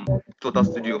to Flutter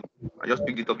Studio. I just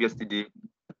picked it up yesterday.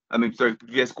 Sorry,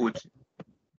 VS Code.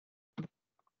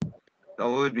 I've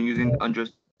always been using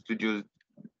Android Studios.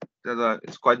 That's why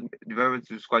it's quite the development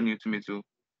is quite new to me too.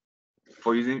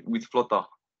 For using with Flutter.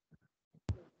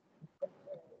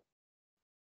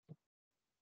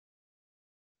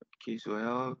 Okay, so I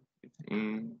have it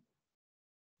in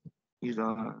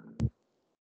user.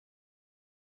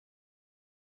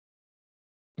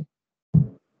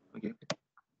 Okay.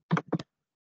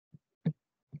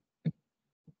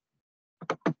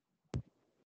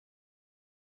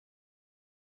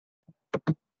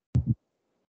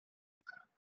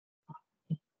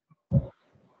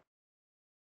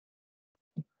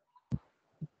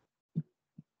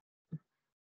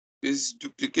 It's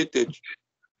duplicated.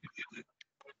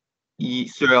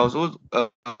 Sorry, I was also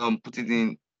put it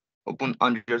in open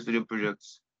Android Studio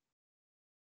projects.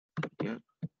 Yeah.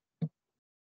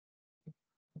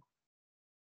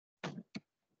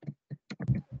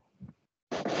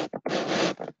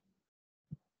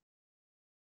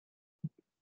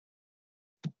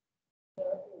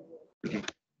 Okay.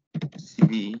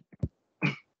 CD.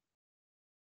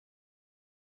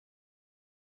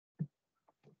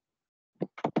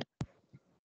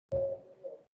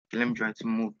 Okay, let me try to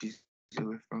move this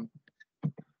away from.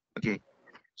 Okay.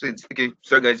 So it's okay.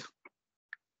 Sorry, guys.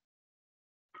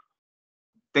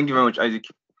 Thank you very much, Isaac.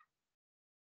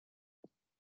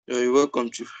 Yeah, you're welcome,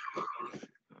 Chief.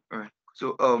 All right.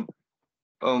 So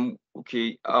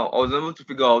okay. I was able to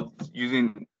figure out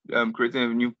using creating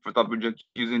a new Flutter project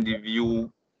using the view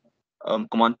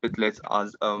command platelet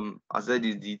as that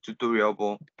is the tutorial,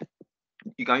 but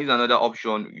you can use another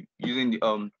option using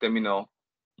the terminal.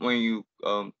 When you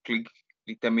click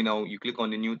the terminal, you click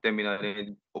on the new terminal and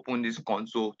then open this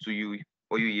console to you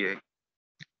for you here.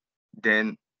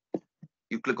 Then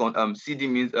you click on cd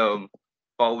means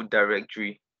file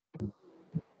directory,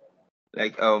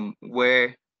 like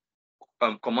where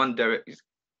command directory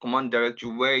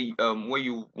where you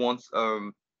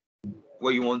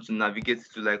want to navigate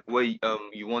to, like where you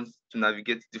want to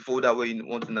navigate the folder where you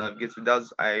want to navigate to.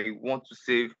 That's I want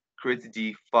to create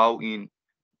the file in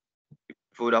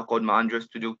folder called my Android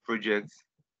Studio project.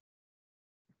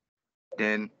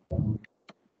 Then you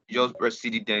just press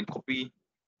cd, then copy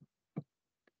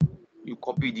the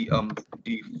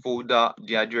folder,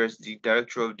 the address, the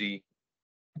directory of the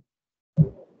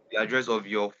address of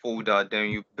your folder, then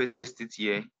you paste it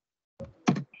here.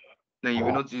 Then you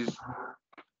will notice,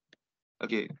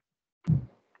 okay,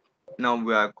 now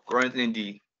we are currently in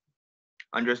the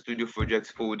Android Studio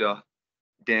projects folder.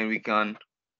 Then we can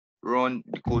run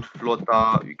the code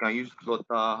Flutter. We can use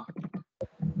Flutter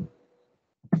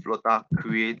Flutter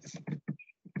create,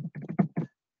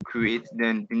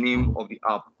 then the name of the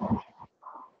app.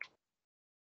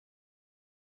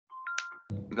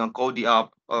 You can call the app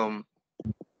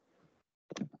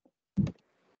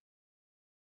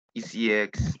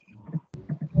ECX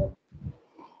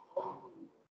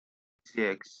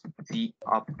the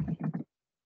app.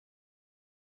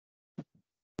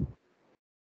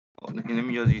 Okay, let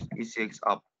me just use ECX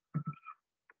app.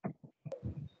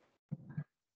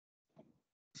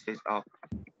 ECX app.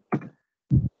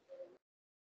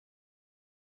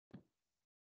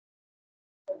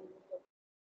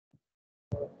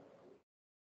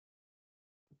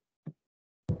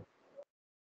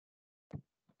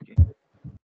 Okay.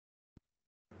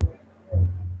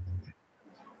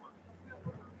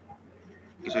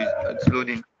 Okay, so it's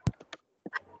loading.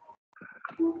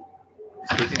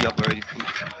 It's creating the app already.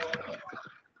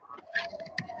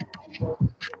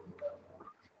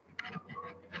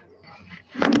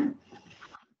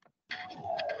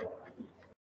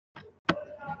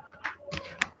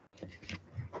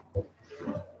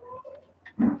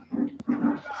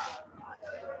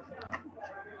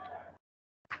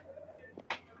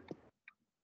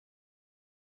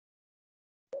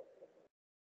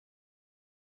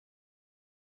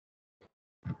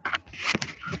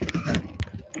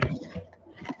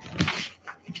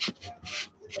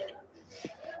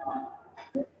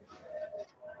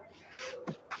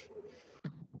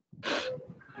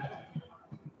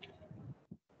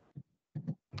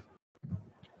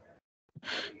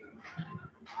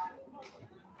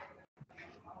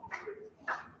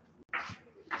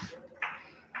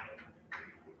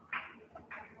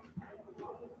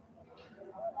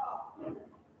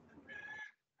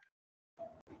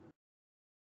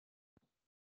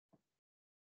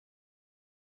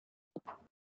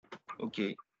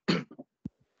 Okay. So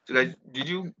guys, did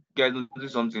you guys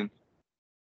notice something?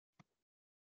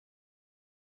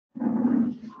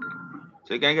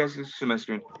 So can you guys see my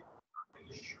screen?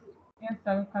 Yes,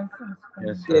 sir, we can see the screen.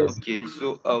 Yes, Yes. Okay,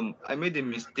 so I made a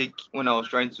mistake when I was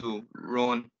trying to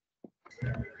run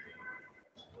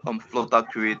Flutter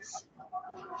creates.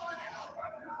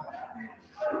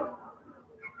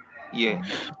 Yeah,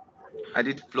 I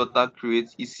did Flutter create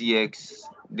ECX,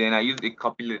 then I used a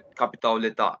capital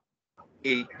letter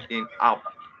A in app.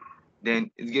 Then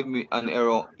it gave me an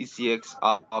error. ECX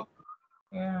app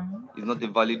Yeah. is not a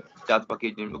valid that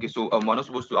packaging. Okay, so we're not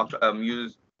supposed to actually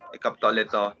use a capital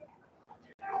letter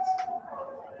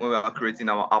when we are creating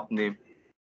our app name.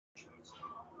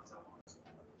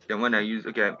 Then when I use,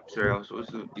 okay, sorry, I was supposed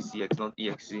to ECX, not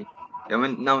EXC. Then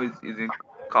when now it's in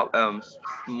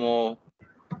small,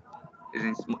 is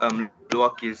in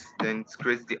lowercase, then it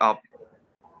creates the app,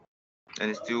 and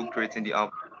it's still creating the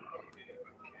app.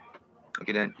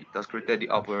 Okay, then it has created the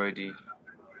app already.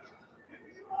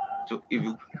 So if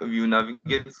you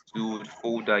navigate to the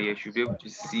folder, you should be able to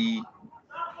see.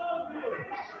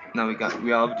 Now we have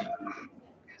the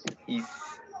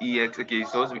EX. Okay,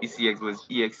 so ECX was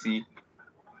EXC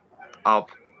app.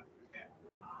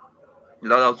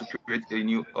 Allow us to create a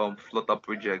new Flutter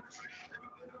project.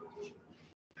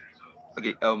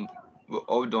 Okay, we're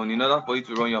all done. In order for you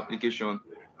to run your application,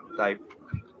 type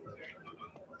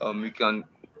you can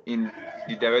in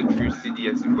the directory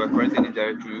CDS. If we're currently in the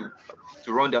directory,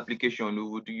 to run the application, we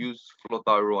would use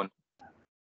Flutter run.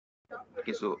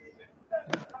 Okay, so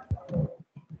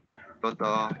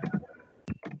Flutter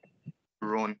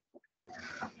run.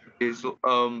 Okay, so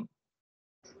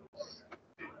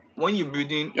when you're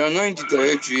building, You're not in the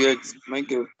directory yet,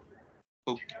 Michael.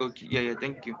 okay, yeah,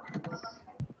 thank you.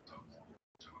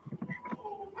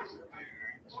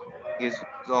 Yes,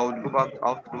 so I'll go back.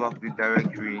 I'll have to go back to the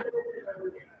directory.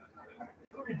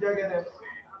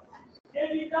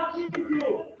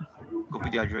 Copy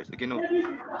the address. Okay, no,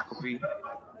 copy.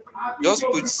 Just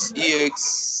put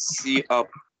EXC app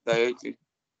directly.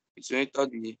 It will enter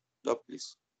that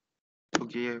place.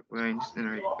 Okay, yeah, we're in this thing,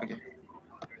 right? Okay.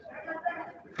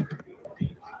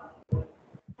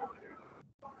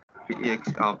 EX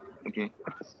app. Okay.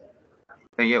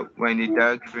 And yeah, we're in the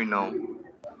directory now.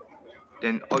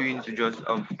 Then all you need to just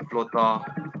Flutter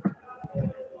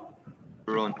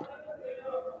run.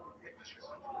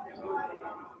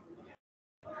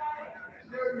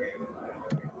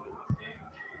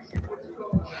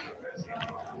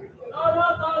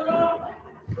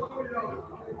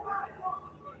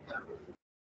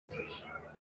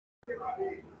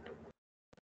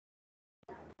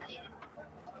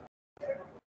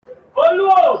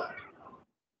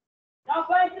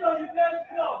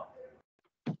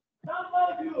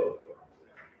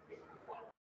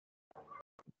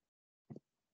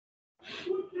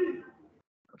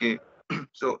 Okay.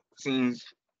 So since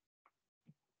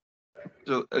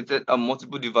So it's a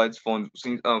multiple device phone.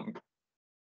 Since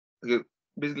okay,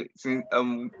 basically since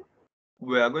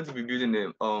we are going to be building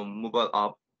a mobile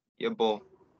app, yeah, but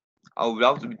I would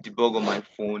have to debug on my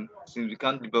phone. Since we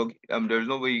can't debug, there is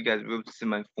no way you guys will be able to see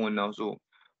my phone now. So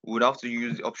we would have to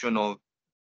use the option of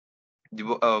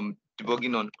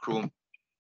debugging on Chrome.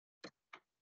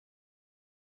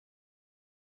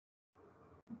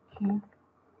 Okay.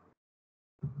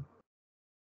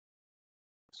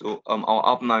 So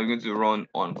our app now is going to run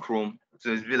on Chrome.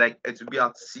 So it's be like it will be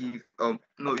active.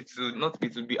 No, it will not.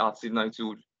 It will be active now. It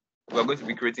will. We are going to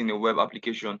be creating a web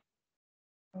application.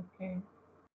 Okay.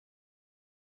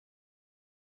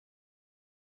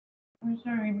 I'm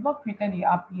sorry, we've not created the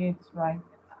app yet, right?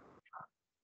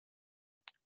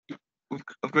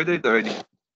 I've created it already.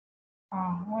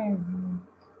 Where is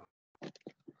it?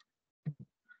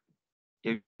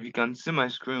 If you can see my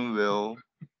screen well,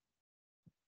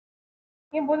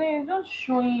 Yeah, but then it's just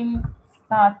showing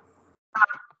stats,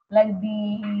 like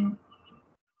the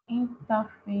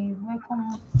interface.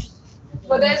 Welcome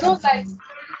interface.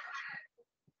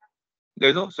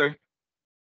 there's no sorry.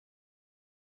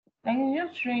 Like it's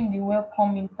just showing the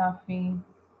welcome interface,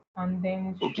 and then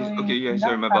it's Okay, showing yeah, in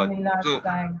sorry, that my bad. terminal So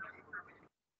side.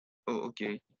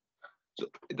 okay. So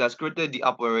it has created the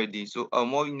app already. So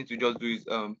what you need to just do is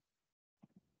now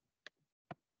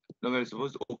we're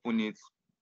supposed to open it.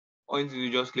 All you need to do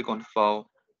is just click on file,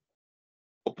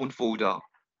 open folder,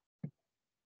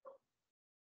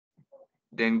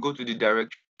 then go to the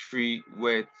directory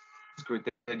where it's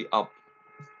created the app.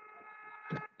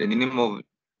 Then the name of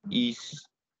is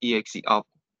EXE app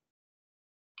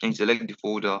and select the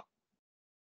folder.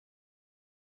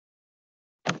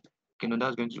 Okay, now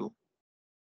that's going to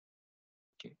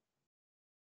okay.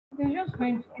 It's just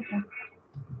going to okay.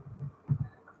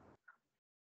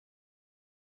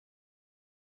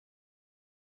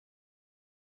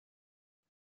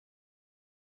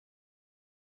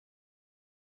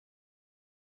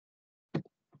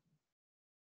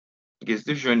 Okay,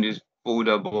 still showing this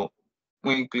folder, but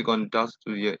when you click on that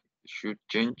to here, it should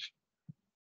change.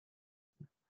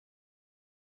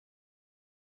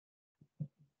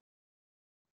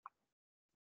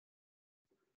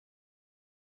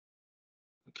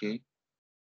 Okay.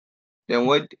 Then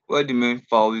where the main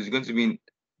file is going to be in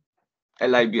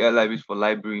lib is for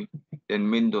library, then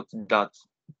main.dat.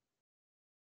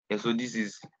 Yeah, so this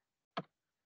is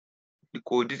the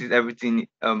code. This is everything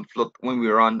when we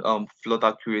run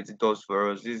Flutter create it does for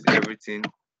us. This is everything.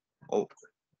 Oh,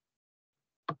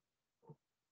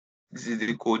 this is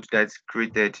the code that's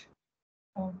created.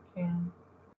 Okay.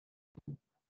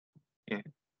 Yeah.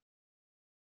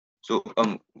 So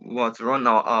we want to run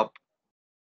our app.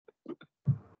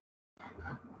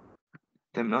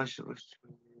 Terminal supposed to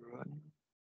run.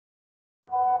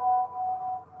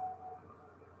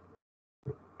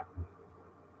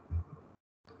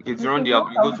 Okay, to run Okay, the so app,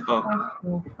 what you are go we to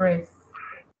supposed to press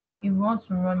if we want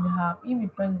to run the app? If we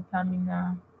press the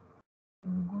terminal,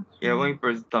 we go yeah, when to you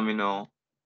press terminal,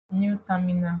 new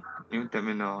terminal. new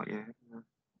terminal, yeah.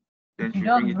 Then If you you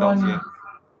bring just it out run here. it,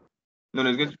 No,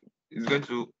 it's going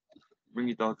to bring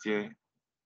it out here.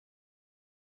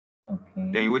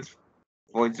 okay. Then you wait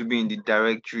for it to be in the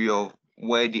directory of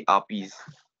where the app is.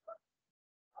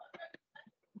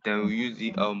 Then we use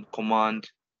the command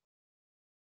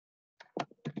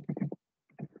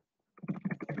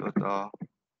flutter.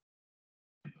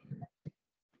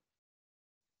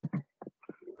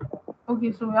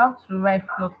 Okay, so we have to write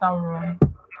flutter run.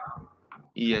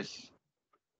 Yes.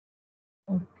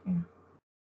 Okay.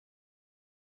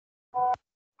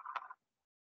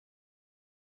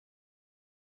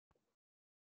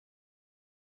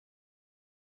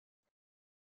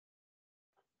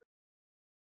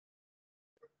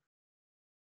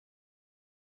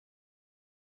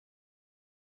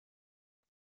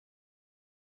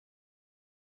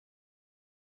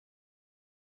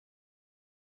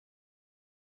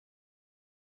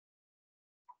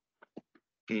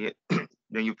 Okay.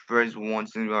 Then you press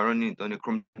once and we are running it on a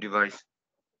Chrome device.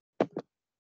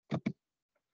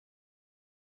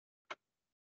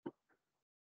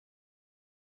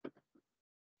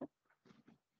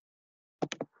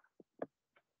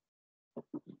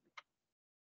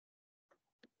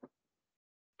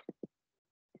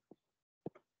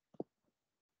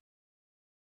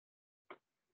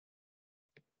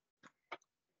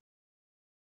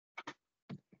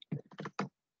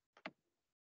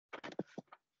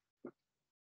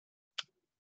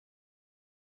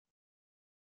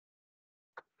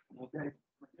 Okay.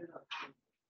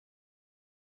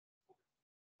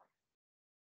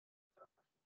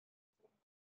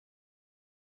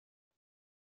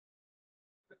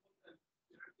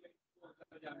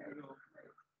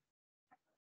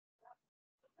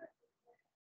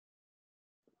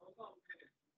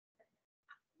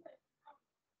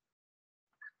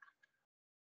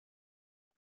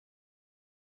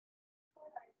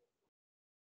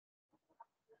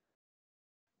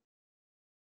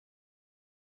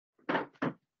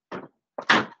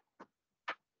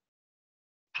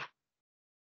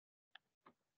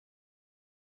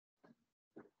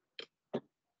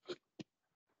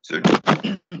 So,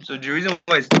 so the reason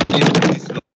why it's taking this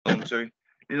long, sorry,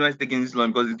 the reason why it's taking this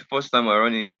long because it's the first time I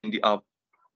run in the app.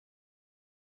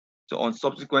 So on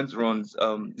subsequent runs,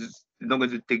 this is not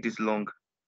going to take this long.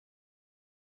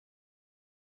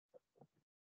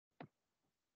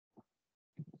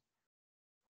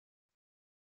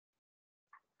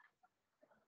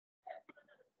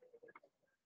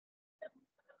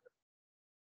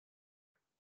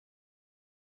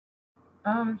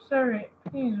 Sorry,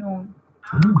 please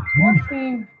what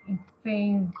if it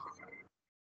says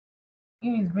it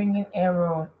is bringing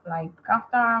error? Like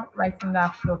after writing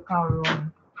that Flutter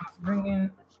run, it's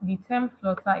bringing the term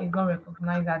Flutter is not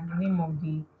recognized as the name of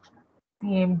the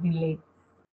CM delete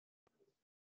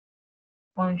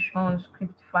function,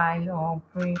 script file, or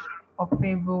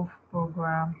operable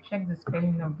program. Check the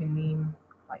spelling of the name.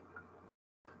 Like,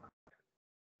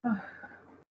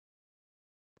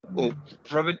 Oh,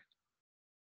 private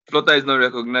Flutter is not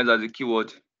recognized as a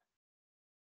keyword.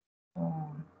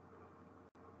 oh,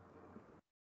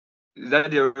 Is that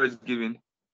the error it's giving?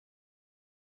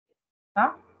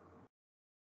 huh?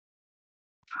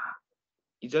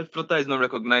 He said Flutter is not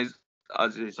recognized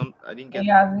as a some. I didn't get. It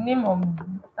has the name of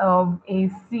a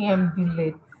CM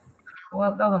delete.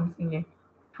 Well, that's what I'm saying here.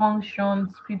 Function,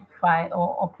 script file,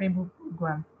 or operable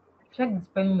program. Check the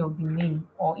spelling of the name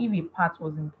or if a part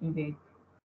was included.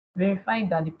 Verify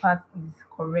that the part is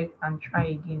correct and try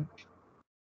again.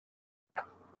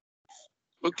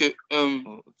 Okay.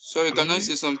 Sorry, can I Okay.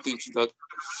 say something to that?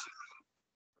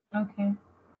 Okay.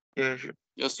 Yeah, sure.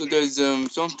 Yeah, so there's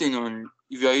something on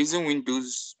if you are using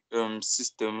Windows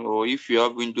system, or if you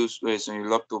have Windows OS on your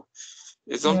laptop,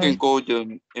 there's Yeah. something called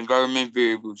environment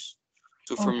variables.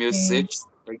 So from your Okay. search,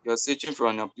 like you're searching for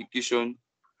an application,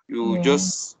 you Yeah.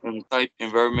 just type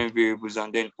environment variables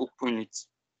and then open it.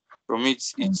 From it,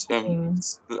 Okay.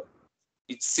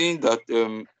 it's saying that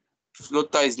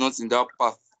Flutter is not in that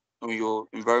path on your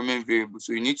environment variable,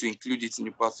 so you need to include it in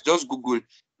the path. Just Google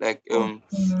like Okay.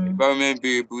 environment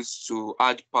variables to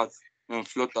add path and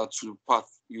Flutter to path.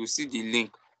 You will see the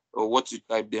link or what you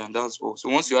type there, and that's all. So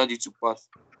once you add it to path,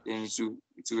 then it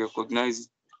will recognize it.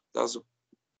 That's all.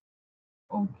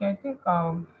 Okay. I think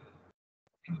I've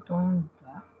done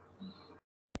that.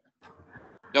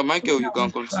 Yeah, Okay, Michael, you I will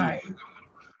can continue. try.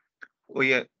 Oh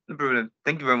yeah, no problem.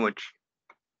 Thank you very much.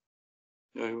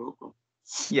 Yeah, you're welcome.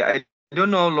 Yeah, I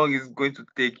don't know how long it's going to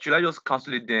take. Should I just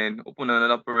cancel it then, open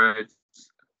another project,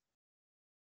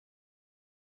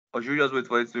 or should we just wait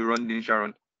for it to run the initial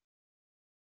run?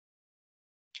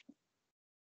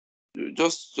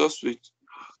 Just wait.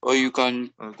 Or you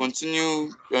can Okay. continue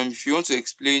if you want to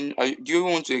explain. Do you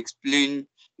want to explain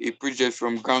a project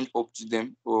from ground up to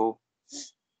them, or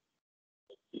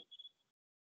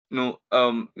No,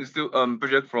 it's still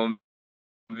project from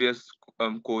VS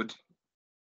Code.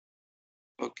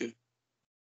 okay?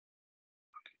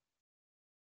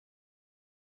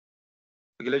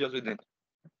 Okay, let's just wait then.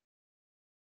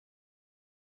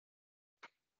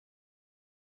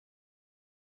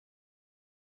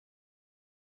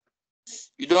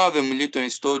 You don't have emulator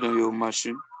installed on your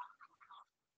machine?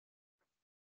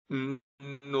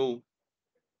 No,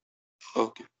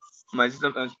 Okay, my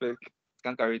system spec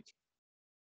can't carry it.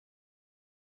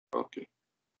 okay.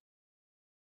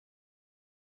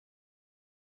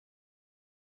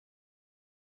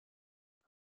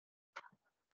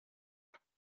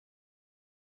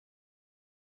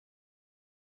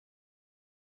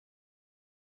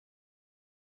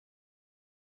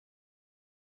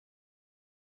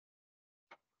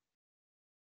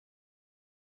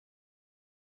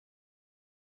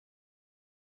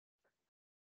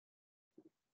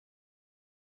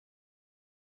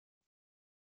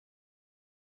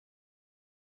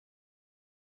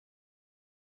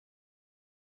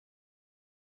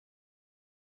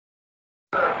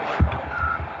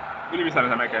 Good evening,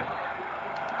 Mr. Michael.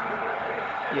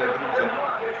 Yeah, good evening, sir.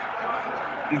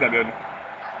 This is Abiodun.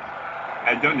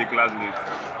 I joined the class late.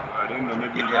 I don't know,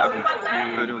 maybe Yeah, this is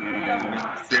still Abiodun.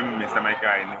 the same Mr. Michael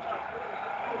I know.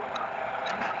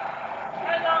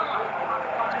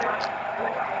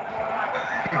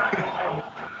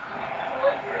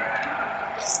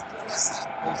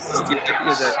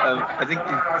 Yes, I think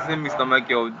it's the same Mr.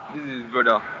 Michael. This is his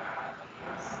brother.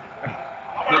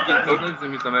 Talking to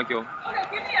Mr. Michael.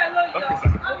 Okay,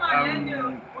 sir.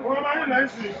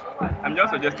 I'm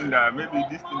just suggesting that maybe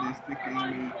this thing is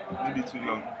taking maybe too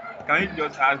long. Can you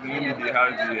just ask them, maybe they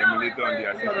have the emulator on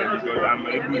their system, because I'm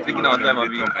able to Taking run our time,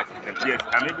 emulator Abi. on my system. Yes,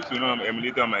 I'm able to run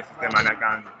emulator on my system, and I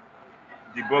can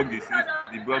debug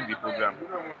the program.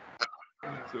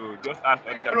 So just ask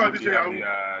other people if they have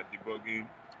the debugging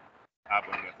app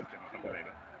on their system or something like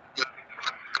that.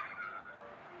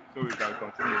 So we can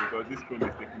continue, because this code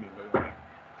is taking a long time.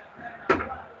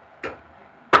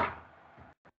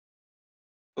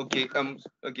 Okay.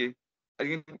 Okay. I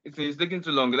think it's taking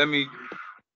too long. Let me.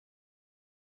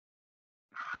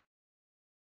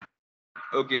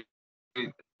 Okay.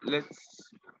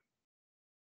 Let's.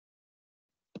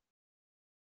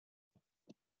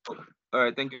 All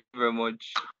right. Thank you very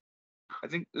much. I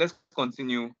think let's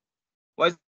continue. Why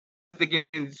is it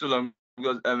taking so long?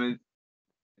 Because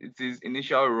it is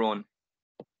initial run.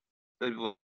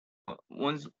 So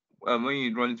once when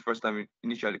you run it first time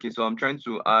initially. Okay. So I'm trying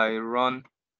to. I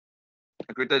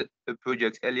created a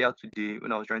project earlier today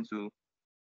when I was trying to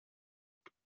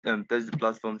test the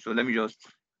platform. So let me just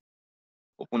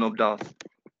open up that.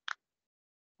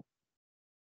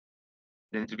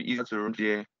 Then it will be easier to run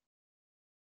there.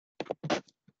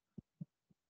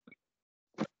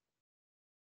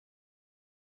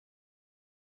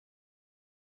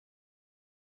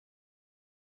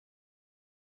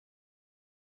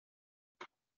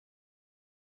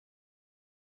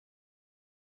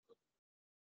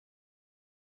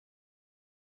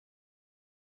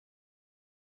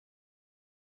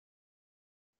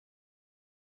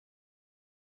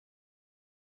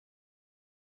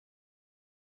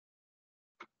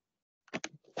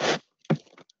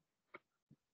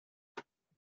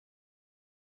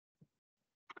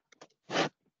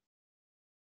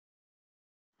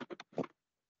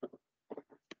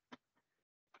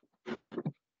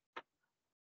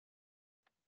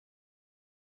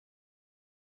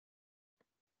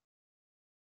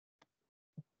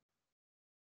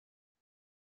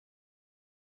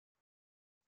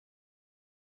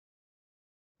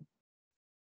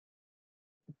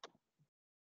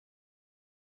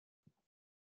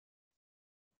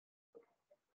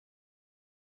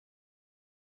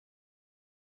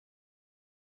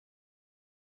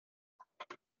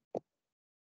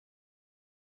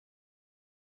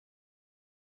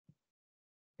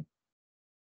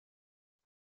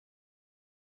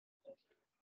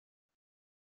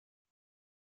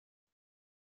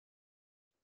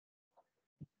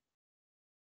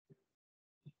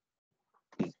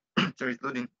 Sorry, it's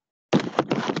loading.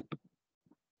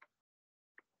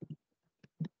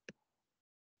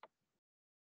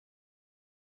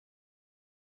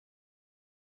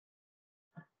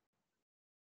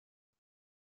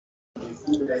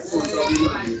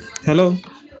 Hello.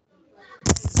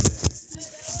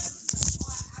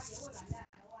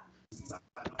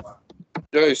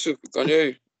 Yeah, Yusuf, we can hear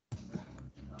you.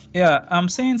 Yeah, I'm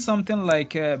saying something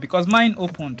like because mine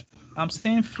opened. I'm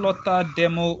saying Flutter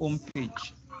demo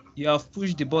homepage. You have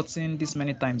pushed the button this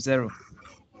many times, 0.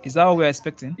 Is that what we're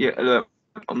expecting? Yeah, hello.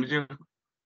 I'm using.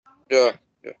 Yeah,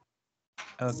 yeah.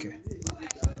 Okay.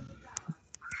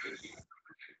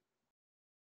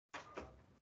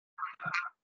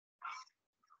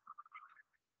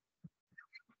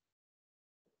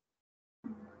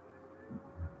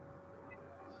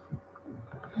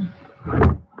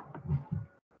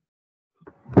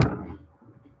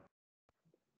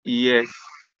 Yes.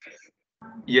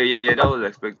 Yeah, that was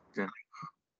expecting.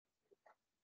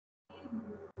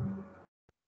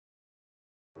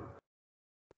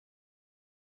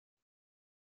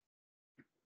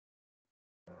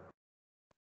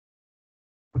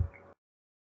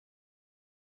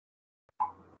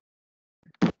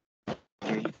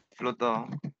 Okay, Flutter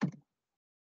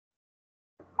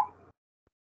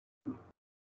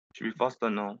should be faster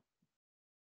now.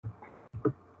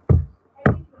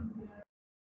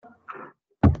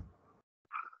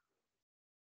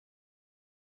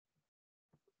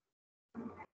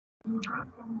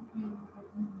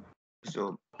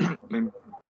 So my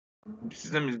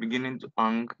system is beginning to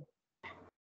hang.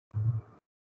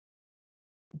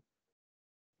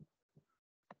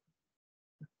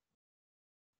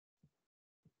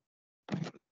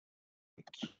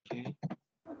 Okay.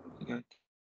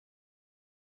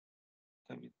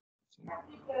 Okay.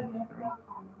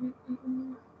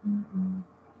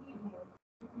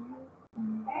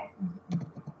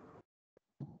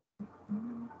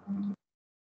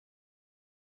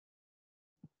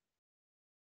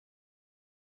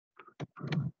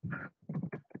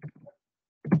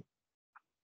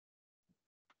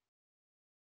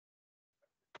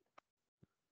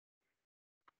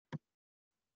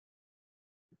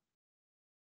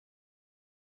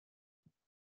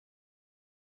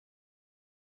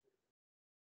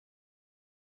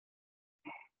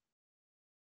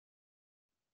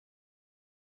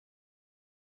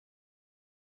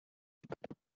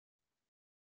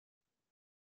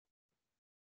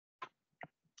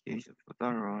 Okay, so for that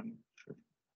run.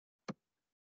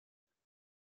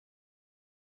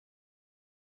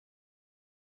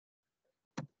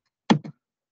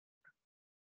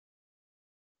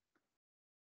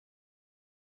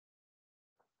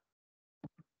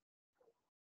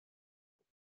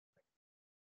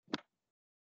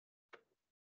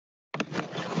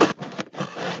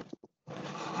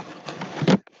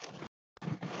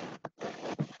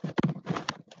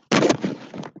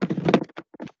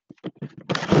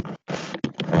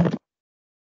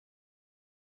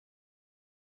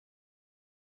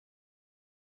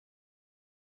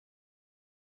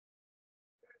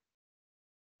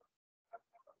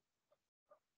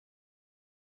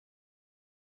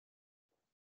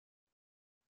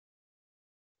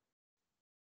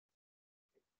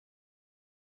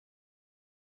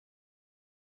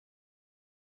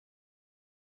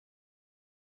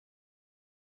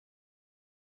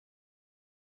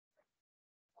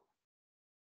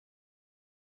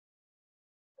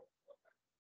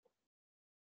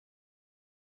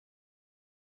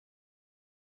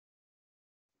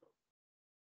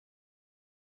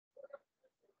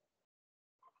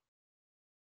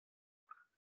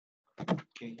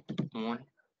 Okay, one.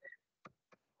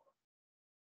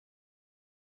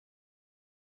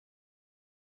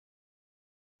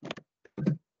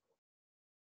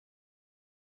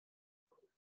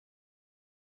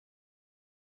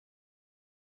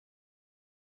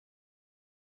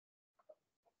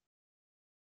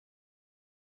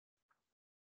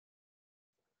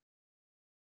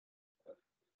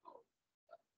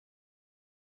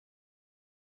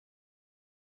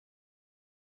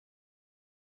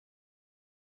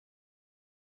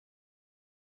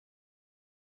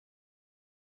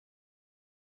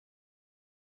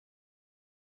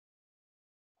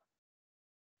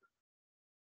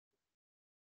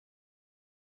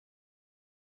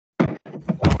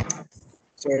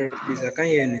 Sorry, please, I can't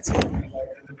hear anything.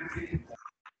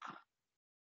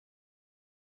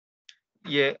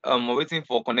 Yeah, we're waiting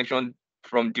for connection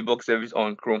from debug service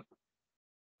on Chrome.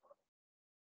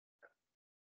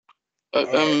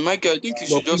 Michael, I think you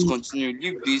should But just please, continue.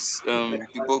 Leave this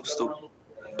debug stuff.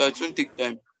 That won't take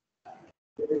time.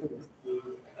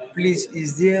 please,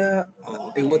 is there Oh, a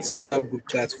okay. WhatsApp group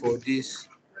chat for this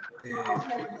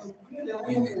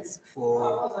unit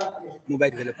for mobile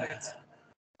development?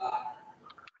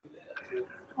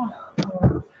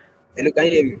 Hello, can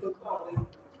you hear me?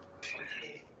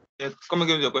 Yeah, come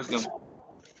again with your question.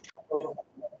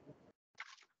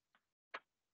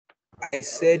 I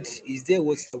said, is there a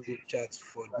WhatsApp group chat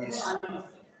for this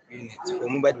unit for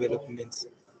mobile development?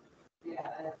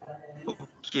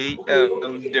 Okay,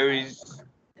 there is.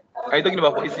 Are you talking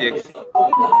about for ECX?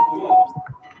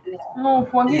 No,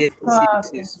 for this Yes,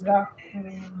 class yes, yes.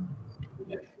 exactly.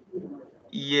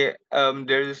 Yeah,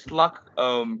 there is a Slack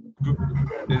group.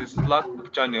 There's a Slack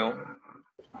channel.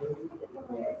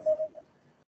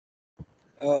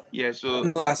 Uh, Yeah, so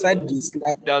no, aside the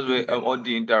Slack, that's where all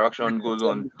the interaction there's goes WhatsApp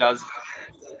on. group That's chat.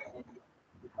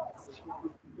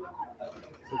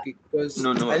 Okay, because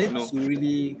no, I no, need no. to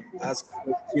really ask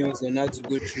questions on how to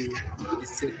go through the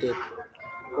setup.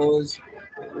 Because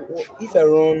if I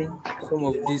run some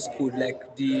of this code,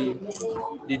 like the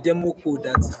demo code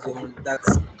that is on that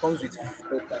comes with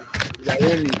Flutter, if I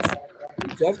run it,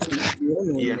 it will run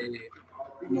on Yeah,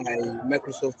 my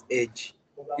Microsoft Edge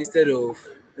instead of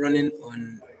running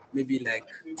on maybe like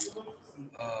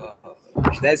uh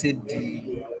should I say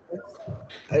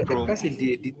I Chrome. can't say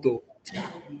the editor,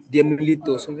 the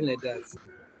emulator, something like that.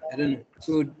 I don't know.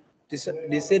 So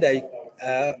they said I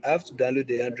have to download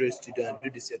the Android Studio and do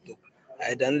the setup.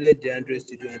 I downloaded the Android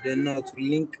Studio and then now to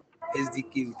link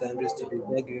SDK with Android Studio is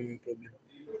not giving me problem.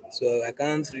 So I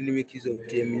can't really make use of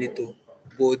the emulator.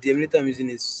 But the emulator I'm using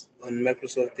is on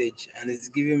Microsoft Edge and it's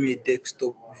giving me a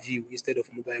desktop view instead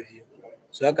of mobile view.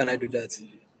 So how can I do that?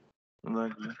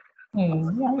 Imagine. Hey,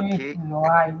 yeah, it Okay. is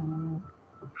why.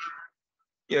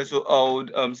 Yeah, so I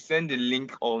would send the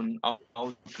link on how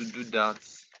to do that.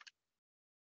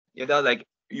 Yeah, that's like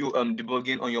you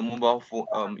debugging on your mobile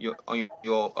phone, your on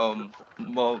your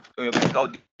mobile, on your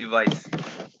physical device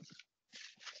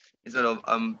instead of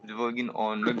debugging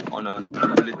on maybe on an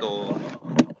emulator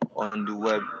on the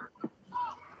web.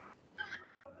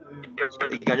 Yeah,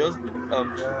 you can just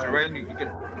to run you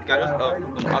can just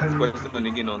ask the question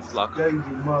again on Slack.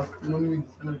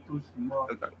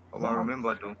 Okay, I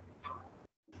remember though.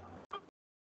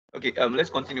 Okay, let's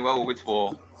continue while we wait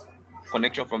for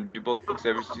connection from debug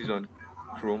services on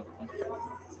Chrome.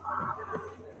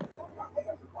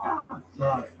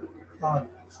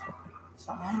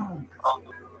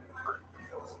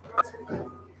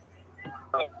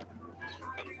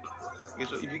 Okay,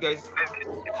 so if you guys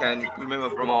can remember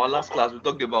from our last class, we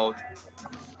talked about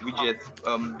widgets,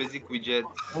 basic widgets,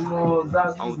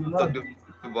 and we talked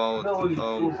about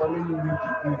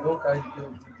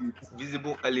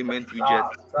visible element widget.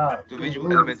 So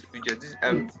visual element widget. This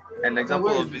an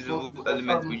example of visible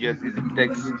element widget is the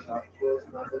text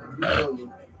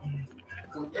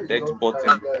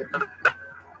button.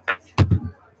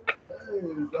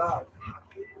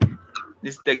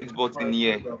 This text button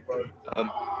here.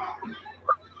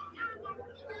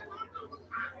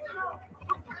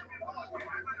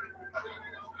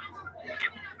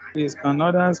 Please, can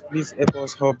others please help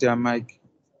us off their mic?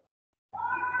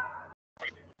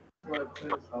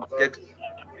 Text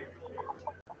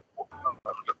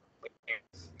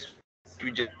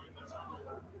widget.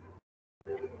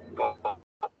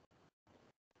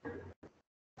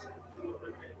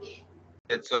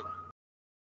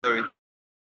 Sorry.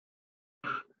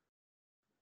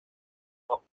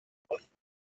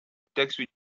 Text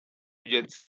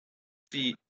widget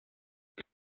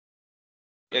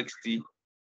TXT.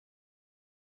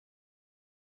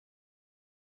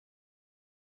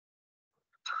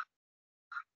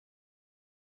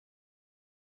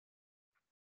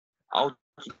 How to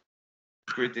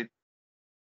create a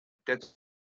text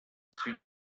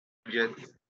widget.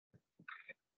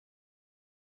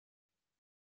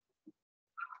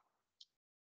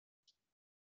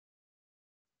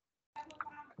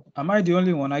 Am I the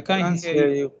only one? I can't hear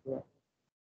you.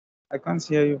 I can't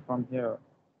hear you from here.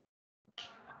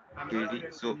 Okay,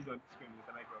 so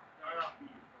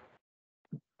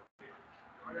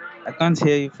I can't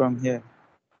hear you from here.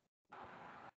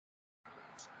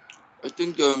 I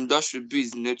think that should be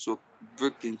his network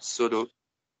breaking sort of.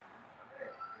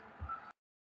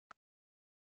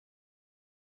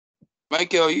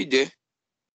 Michael, are you there?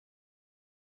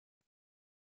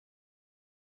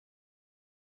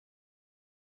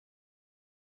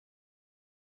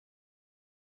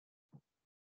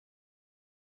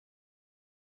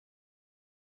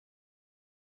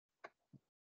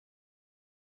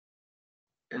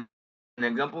 an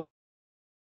example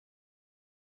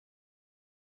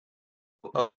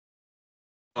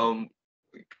um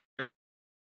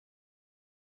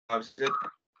I've said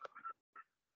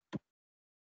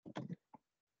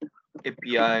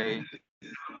API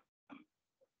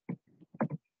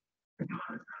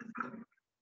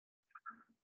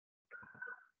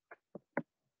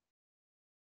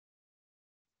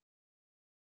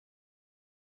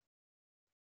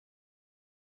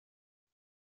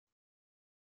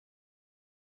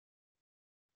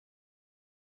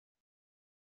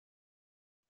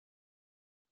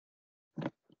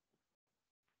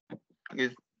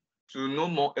is to know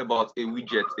more about a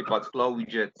widget, a particular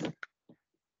widget.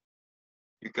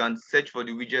 You can search for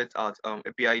the widget at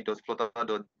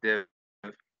api.flutter.dev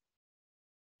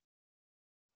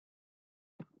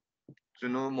to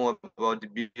know more about the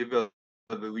behavior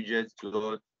of a widget,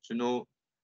 to know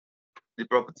the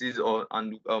properties or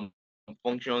and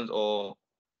functions or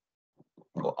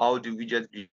how the widget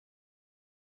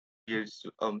behaves.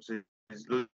 So it's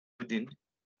loading.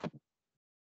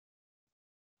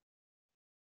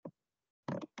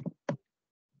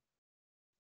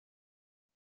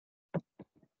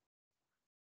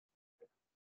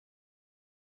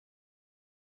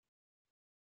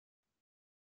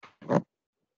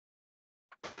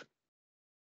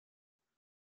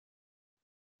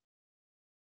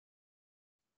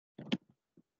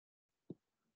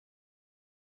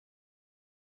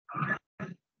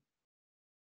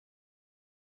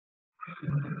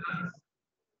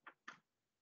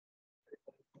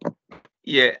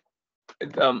 Yeah,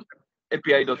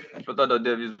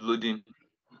 api.flutter.dev is loading.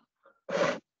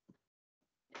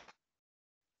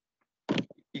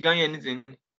 You can't hear anything.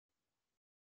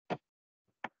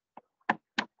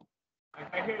 I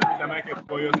can hear you, Mr. Michael,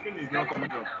 but your screen is not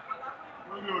coming up.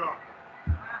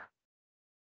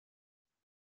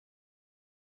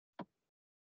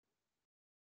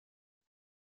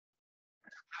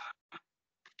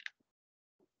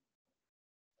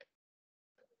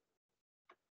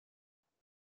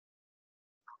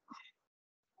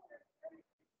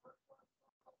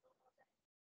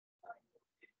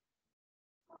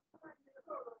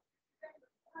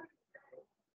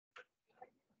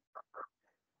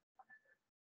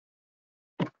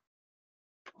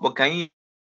 But can you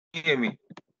hear me?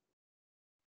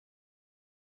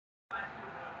 I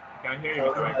can hear you,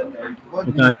 Mr.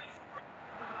 Michael.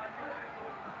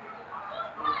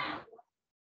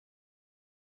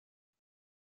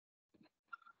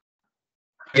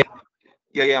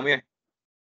 Yeah, I'm here.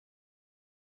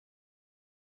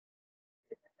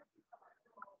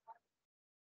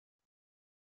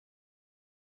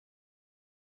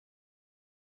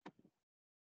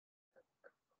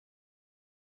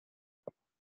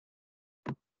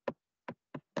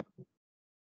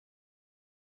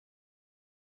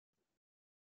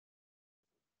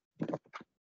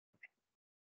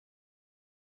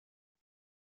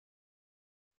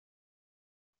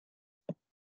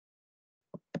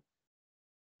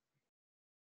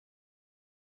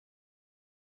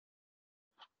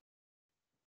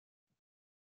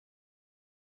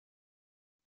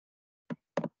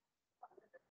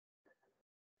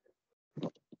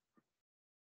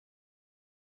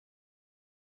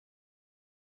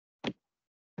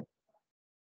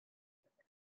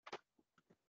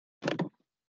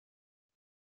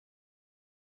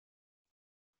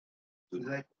 So it's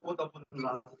like what happened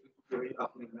last week is already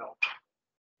happening now.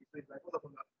 So it's like what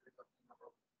happened last week is happening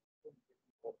now.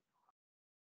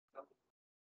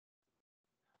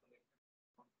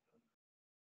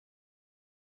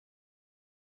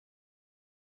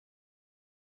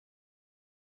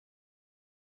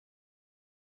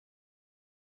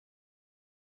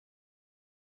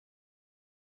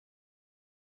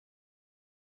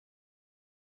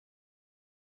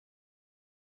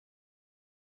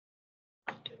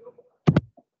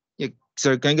 Yeah,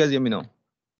 sorry, can you guys hear me now?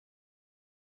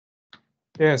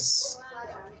 Yes.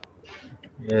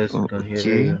 Yes, we can hear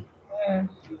Okay. you. Yes.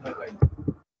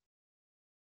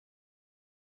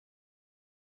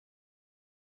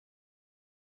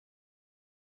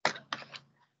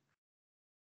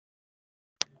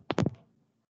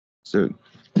 So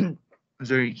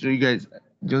sorry, so you guys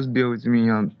just bear with me.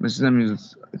 My system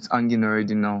is it's hanging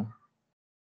already now.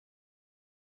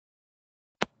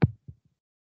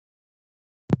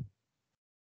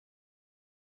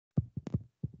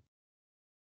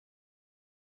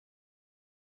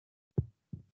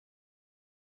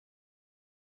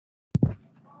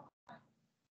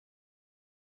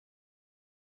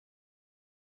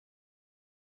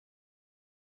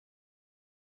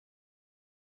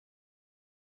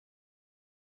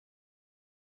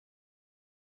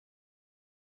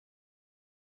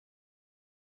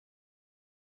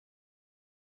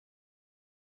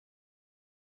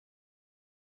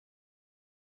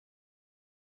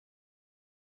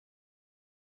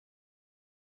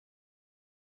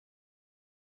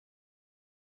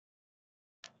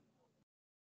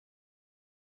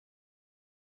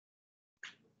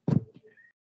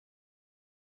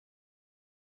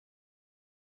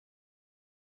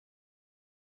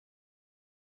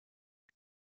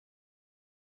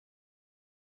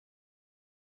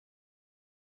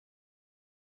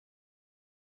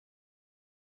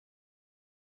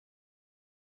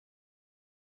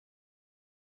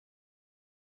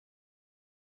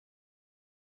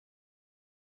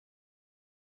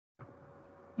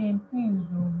 And please,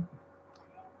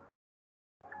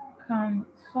 can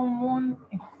someone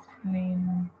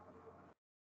explain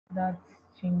that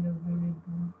change of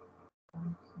variable?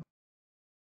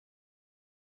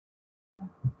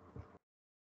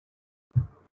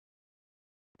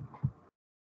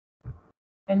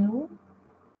 Hello?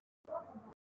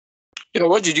 Yeah,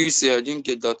 what did you say? I didn't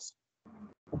get that.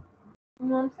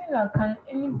 No, I'm saying that can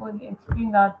anybody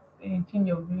explain that change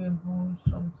of variable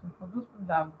something for those people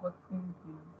that have gotten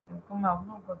the come have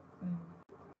not gotten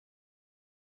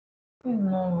it's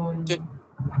not Ch- running.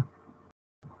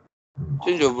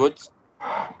 Change of what?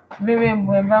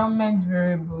 Variable environment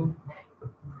variable.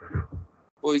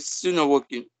 Oh, it's still not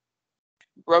working.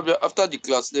 Probably after the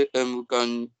class, we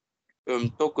can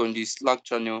talk on the Slack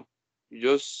channel. You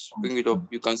just bring it up.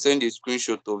 You can send a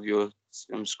screenshot of your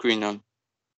screen and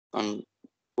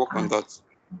work on that.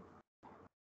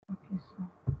 Okay, so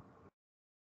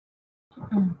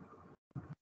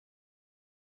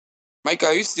Mike,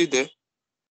 are you still there?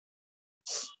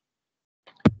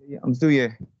 Yeah, I'm still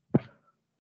here.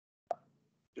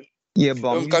 Yeah,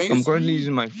 but Can you? I'm currently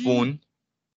using my phone.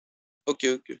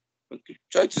 Okay.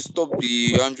 Try to stop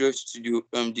the Android Studio,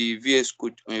 the VS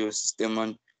Code on your system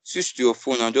and switch to your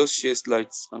phone and just share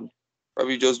slides and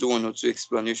probably just do one or two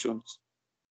explanations.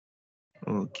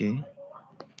 Okay.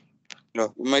 Yeah,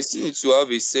 we might still need to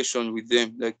have a session with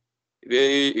them, like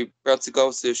a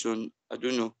practical session. I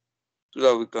don't know, so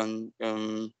that we can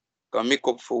make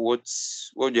up for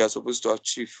what they are supposed to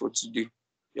achieve for today.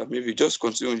 Yeah, maybe just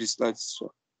continue with the slides.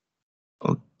 So,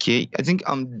 Okay. I think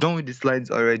I'm done with the slides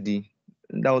already.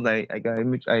 That was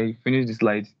I finished the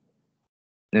slides.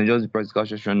 Then just the practical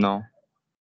session now.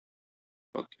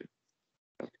 okay.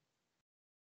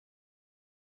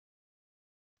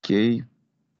 Okay.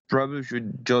 Probably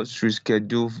should just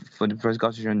reschedule for the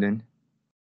practical session then.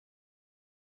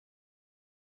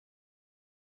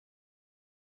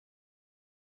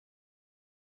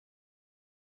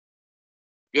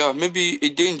 Yeah, maybe a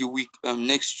day in the week,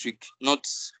 next week, not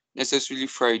necessarily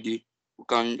Friday. We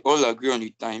can all agree on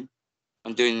the time,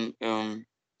 and then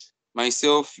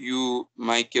myself, you,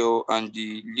 Michael, and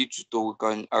the lead tutor, we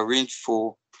can arrange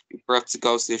for a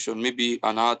practical session, maybe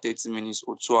an hour, 30 minutes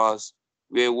or 2 hours,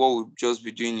 where what we'll just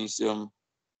be doing is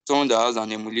someone that has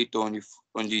an emulator on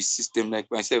the system, like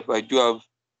myself, I do have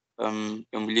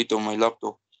emulator on my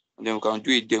laptop, and then we can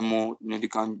do a demo. They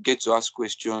can get to ask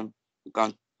questions. We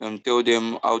can tell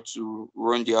them how to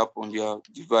run the app on their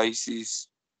devices,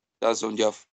 that's on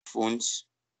their phones.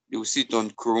 They will sit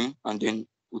on Chrome, and then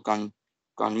we can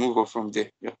move on from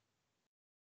there. Yeah.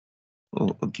 Oh,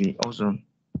 okay. Awesome.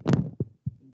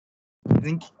 I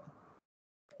think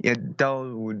Yeah, that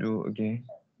would do. Okay.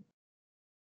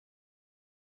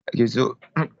 Okay, so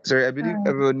sorry, I believe Alright.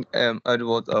 everyone heard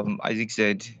what Isaac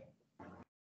said.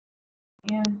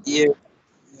 Yes. Yeah.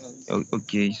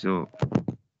 Okay, so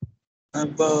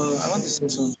But I want to say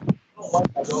something.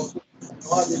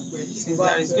 Since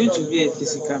there is going to be a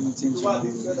physical meeting tomorrow,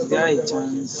 is there a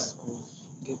chance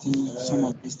of getting some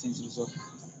of these things resolved?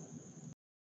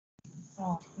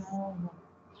 Oh, no.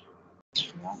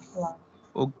 Not class.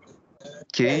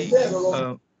 okay,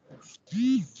 uh,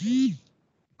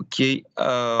 okay,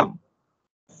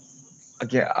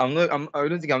 okay. I'm not. I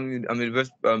don't think I'm the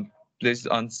best place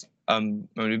to answer. I'm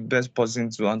the best person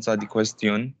to answer the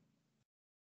question.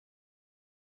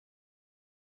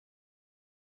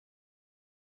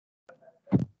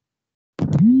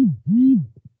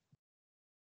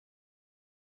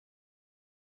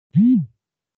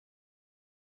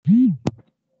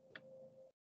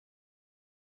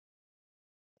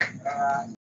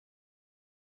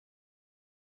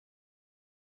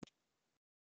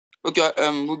 Okay,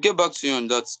 we'll get back to you on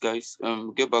that, guys.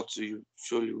 We'll get back to you.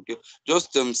 Surely we'll get.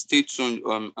 Just stay tuned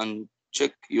and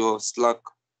check your Slack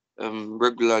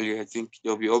regularly. I think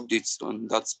there'll be updates on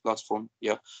that platform.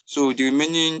 Yeah. So the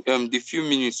remaining the few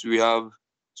minutes we have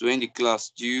to end the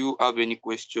class, do you have any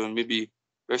question? Maybe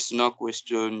personal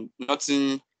question,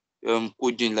 nothing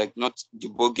coding, like not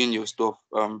debugging your stuff.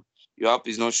 Your app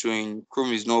is not showing,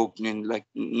 Chrome is not opening, like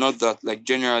not that, like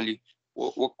generally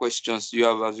what questions do you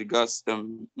have as regards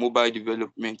mobile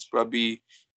development? Probably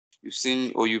you've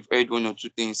seen or you've heard one or two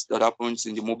things that happens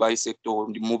in the mobile sector or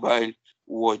in the mobile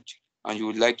world, and you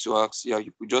would like to ask. Yeah,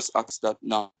 you could just ask that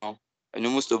now. I know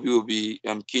most of you will be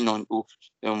keen on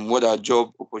what are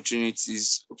job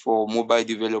opportunities for mobile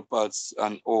developers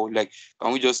and all. Like,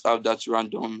 can we just have that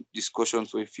random discussion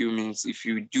for a few minutes? If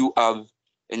you do have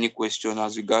any question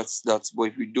as regards that, but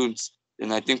if you don't,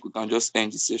 then I think we can just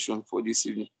end the session for this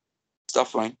evening. Is that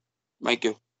fine,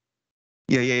 Michael?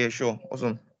 Yeah. Sure.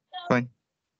 Awesome. Fine.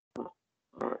 All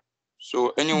right.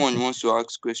 So anyone wants to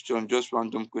ask question, just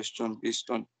random question based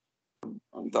on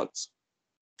that.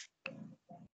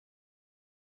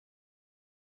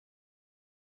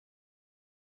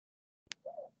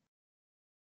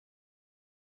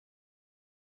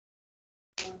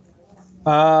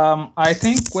 I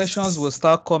think questions will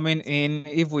start coming in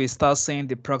if we start saying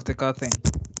the practical thing.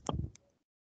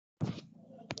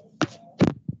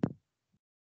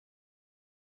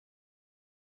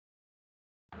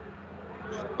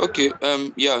 Okay.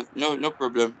 Yeah. No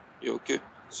problem. Yeah. Okay.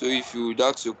 So if you would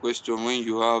ask your question when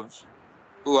you have,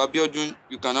 oh Abiodun,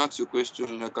 you can ask your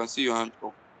question. I can see your hand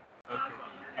up. Okay.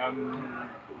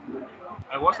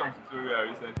 I watched some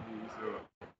tutorial recently,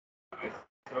 so I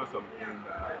saw something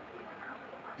that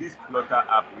this Flutter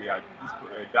app we are this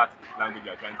that language we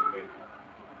are trying to learn.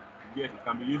 Yes, it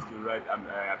can be used to write an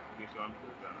application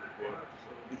program, but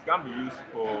it can be used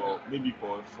for maybe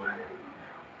for some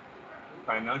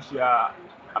financial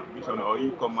application or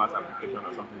e-commerce application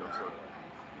or something of sort.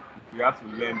 You have to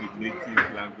learn the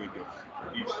native language of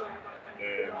each,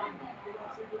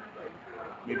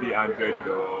 maybe Android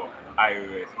or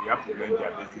iOS. You have to learn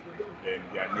their basic,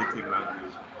 their native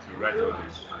language to write all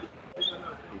these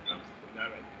programs. Is that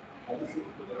right?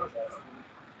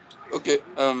 Okay.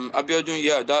 Abiodun,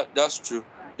 yeah, that's true.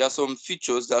 There are some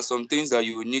features, there are some things that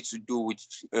you would need to do with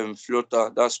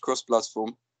Flutter, that's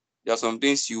cross-platform. There are some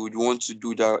things you would want to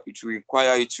do that it will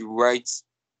require you to write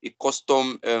a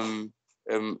custom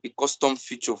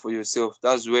feature for yourself.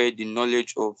 That's where the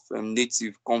knowledge of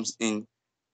native comes in.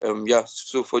 Yeah,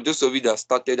 so for those of you that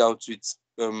started out with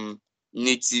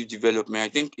native development, I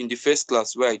think in the first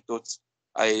class where I taught,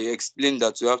 I explained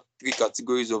that you have three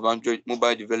categories of Android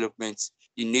mobile development: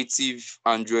 the native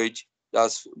Android,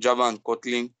 that's Java and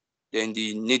Kotlin, then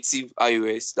the native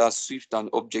iOS, that's Swift and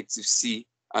Objective-C,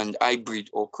 and hybrid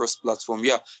or cross-platform.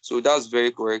 Yeah, so that's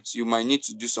very correct. You might need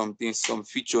to do some things, some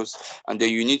features, and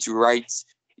then you need to write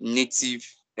native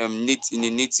in a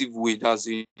native way. That's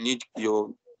you need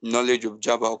your knowledge of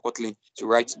Java or Kotlin to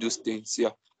write those things.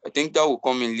 Yeah, I think that will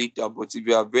come in later. But if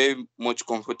you are very much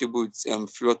comfortable with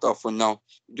Flutter for now,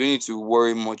 you don't need to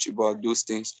worry much about those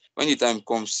things. When the time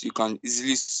comes, you can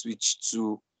easily switch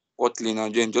to Kotlin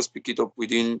and then just pick it up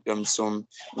within some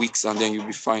weeks, and then you'll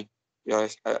be fine. Yeah,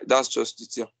 that's just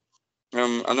it.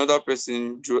 Yeah. Another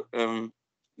person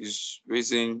is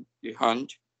raising a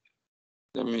hand.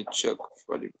 Let me check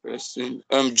for the person.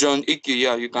 John Ike,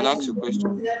 yeah, you can ask your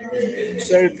question.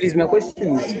 Sorry, please. My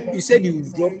question is: you said you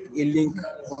drop a link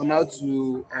on how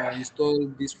to install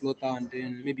this Flutter and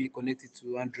then maybe connect it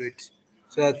to Android,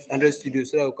 so that Android Studio,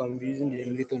 so that we can be using the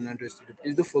emulator on Android Studio.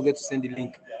 Please don't forget to send the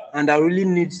link. And I really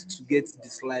need to get the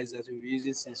slides that we'll be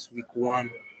using since week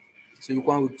one. So week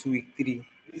 1, week 2, week 3.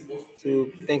 So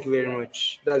thank you very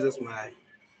much. That's just my.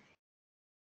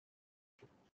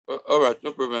 All right,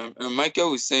 no problem.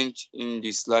 Michael will send in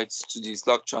the slides to the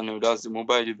Slack channel. That's the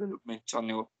mobile development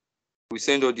channel. We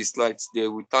send all the slides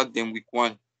there. We tag them week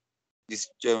 1,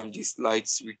 these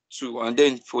slides week 2, and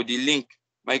then for the link,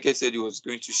 Michael said he was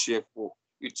going to share for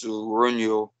you to run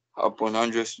your app on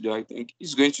Android Studio. I think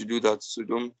he's going to do that. So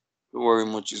don't worry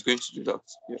much. He's going to do that.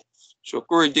 Yeah. So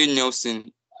Corey Daly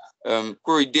Nelson,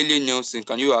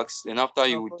 can you ask? And after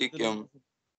you will take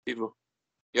people.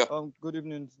 Yeah. Good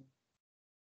evening.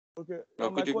 Okay. Yeah,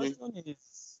 My good evening. question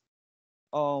is,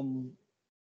 um,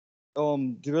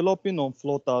 developing on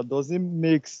Flutter does it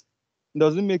make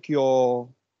your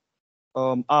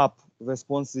app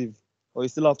responsive, or you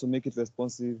still have to make it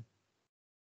responsive?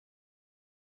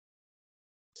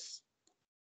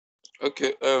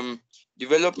 Okay.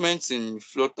 Development in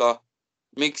Flutter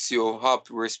makes your app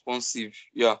responsive.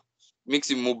 Yeah,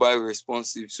 makes it mobile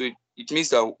responsive. So it means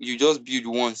that you just build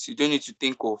once. You don't need to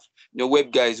think of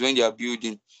web guys when they are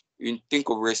building. You think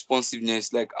of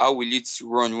responsiveness, like how will it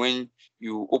run when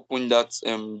you open that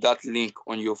link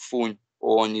on your phone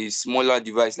or on a smaller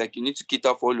device. Like you need to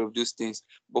cater for all of those things.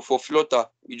 But for Flutter,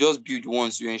 you just build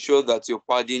once. You ensure that your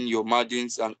padding, your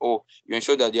margins, and all, you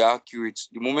ensure that they are accurate.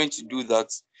 The moment you do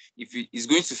that, if it is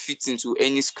going to fit into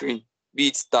any screen, be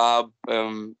it tab,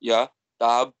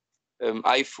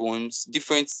 iPhones,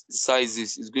 different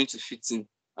sizes is going to fit in,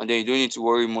 and then you don't need to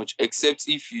worry much, except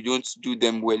if you don't do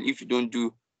them well, if you don't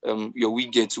do your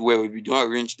widgets well, if you don't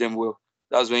arrange them well,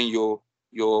 that's when your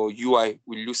UI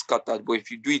will look scattered. But if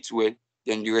you do it well,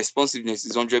 then the responsiveness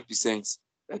is 100%.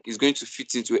 Like it's going to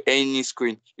fit into any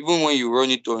screen, even when you run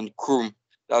it on Chrome.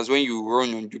 That's when you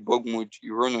run on debug mode,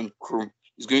 you run on Chrome,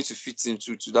 it's going to fit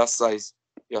into that size.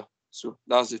 Yeah, so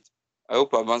that's it. I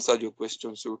hope I've answered your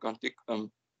question, so we can take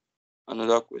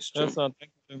another question. Yes, sir.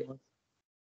 Thank you very much.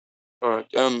 All right.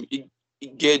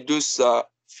 Get those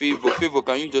favor.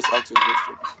 Can you just ask your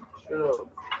question? Sure.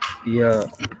 Yeah.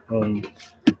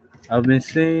 I've been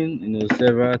seeing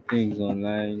several things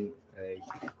online. Like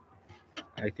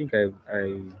I think I've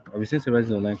been seeing several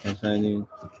things online concerning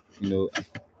you know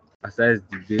aside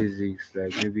the basics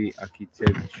like maybe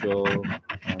architecture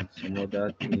and some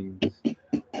other things,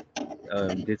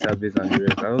 database and the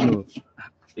rest. I don't know.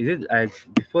 Is it like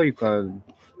before you can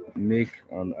make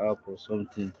an app or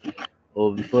something,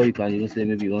 or before you can even say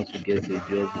maybe you want to get a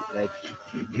job, like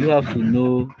you have to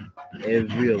know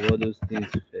every of all those things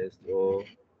first, or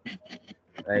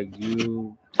like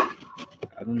you,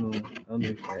 I don't know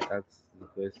if I asked the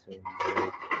question,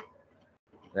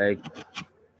 like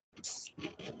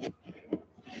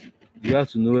you have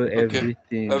to know Okay.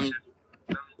 everything. Um.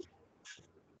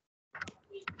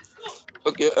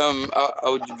 Okay. I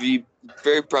would be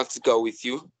very practical with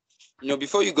you.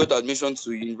 Before you got admission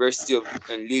to University of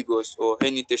Lagos or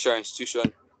any tertiary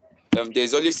institution,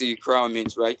 there's always a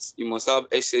requirement, right? You must have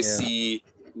Yeah, SSC,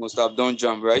 you must have done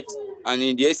JAM, right? And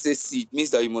in the SSC, it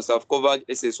means that you must have covered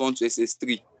SS1 to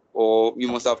SS3, or you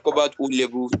must have covered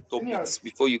O-level topics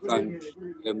before you can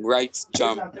write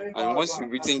JAM. And once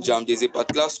you've written JAM, there's a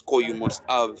particular score you must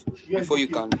have before you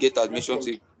can get admission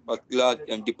to a particular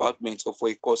department or for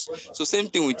a course. So same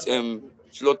thing with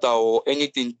Flutter or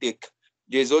anything tech.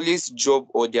 There's always job,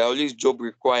 or there are always job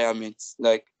requirements,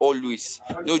 like always.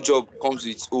 No job comes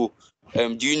with, oh,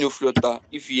 do you know Flutter?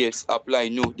 If yes, apply.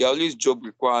 No, there are always job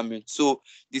requirements. So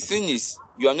the thing is,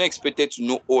 you are not expected to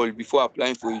know all before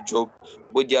applying for a job,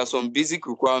 but there are some basic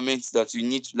requirements that you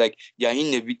need to, like, they are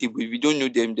inevitable. If you don't know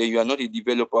them, then you are not a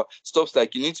developer. Stuff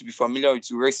like you need to be familiar with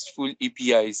RESTful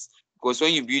APIs, because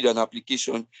when you build an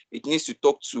application, it needs to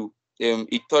talk to a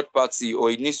third party, or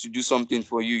it needs to do something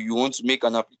for you. You want to make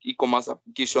an e-commerce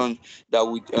application that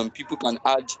would people can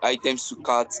add items to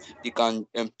carts, they can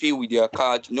pay with their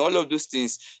card, all of those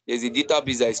things. There's a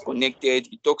database that is connected,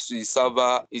 it talks to the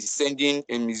server, is sending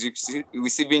is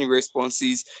receiving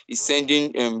responses, is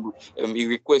sending a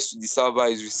request to the server,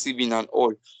 is receiving, and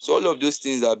all. So all of those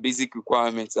things are basic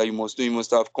requirements that you must do. You must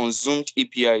have consumed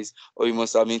APIs, or you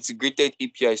must have integrated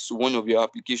APIs to one of your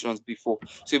applications before.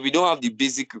 So if you don't have the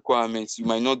basic requirements, you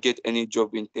might not get any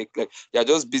job in tech. Like, they are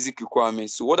just basic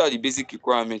requirements. So what are the basic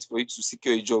requirements for you to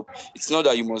secure a job? It's not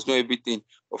that you must know everything.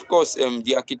 Of course,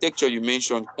 the architecture you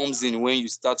mentioned comes in when you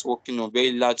start working on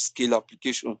very large scale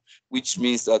application, which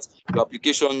means that your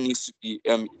application needs to be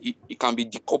it can be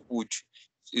decoupled.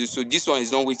 So this one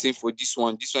is not waiting for this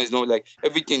one. This one is not, like,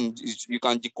 everything is, you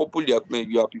can decouple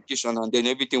your application, and then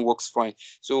everything works fine.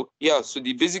 So yeah, so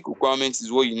the basic requirements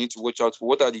is what you need to watch out for.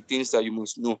 What are the things that you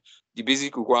must know? The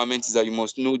basic requirements is that you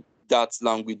must know that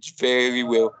language very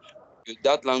well.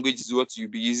 that language is what you'll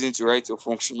be using to write your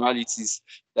functionalities,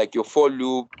 like your for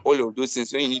loop, all of those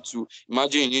things. When you need to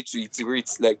imagine, you need to iterate,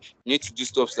 like you need to do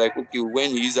stuff like, okay,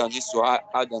 when the user needs to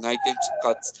add an item to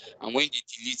cart, and when they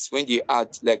delete, when they add,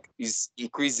 like is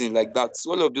increasing like that.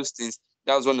 So all of those things,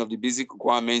 that's one of the basic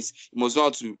requirements. You must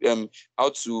know how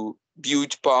to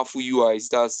build powerful UIs.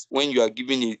 That's when you are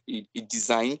given a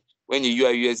design. When a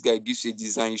UI UX guy gives you a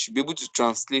design, you should be able to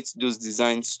translate those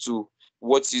designs to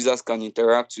what users can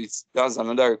interact with. That's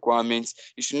another requirement.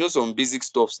 You should know some basic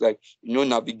stuffs like,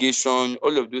 navigation,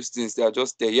 all of those things. They are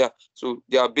just there. Yeah. So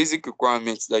there are basic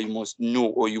requirements that you must know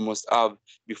or you must have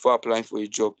before applying for a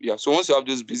job. Yeah. So once you have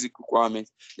those basic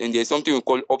requirements, then there's something we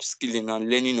call upskilling and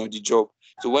learning on the job.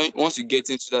 So once you get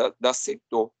into that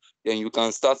sector, then you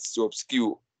can start to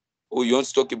upskill. Or you want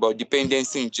to talk about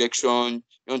dependency injection,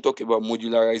 you want to talk about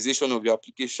modularization of your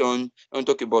application, you want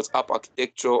to talk about app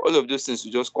architecture, all of those things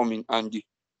will just come in handy.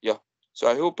 Yeah. So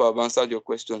I hope I've answered your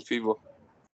question, Favor.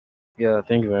 Yeah,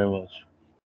 thank you very much.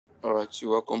 All right,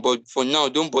 you're welcome. But for now,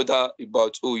 don't bother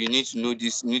about, oh, you need to know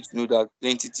this, you need to know that,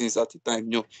 plenty things at a time.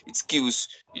 No, it's skills.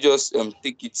 You just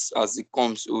take it as it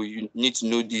comes. Oh, you need to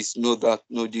know this, know that,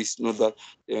 know this, know that.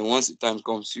 Then once the time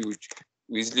comes, you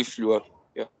will easily flow up.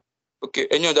 Yeah. Okay,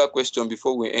 any other question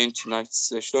before we end tonight's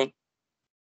session?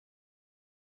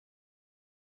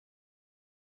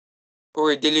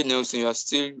 Corey Daily Nelson, you are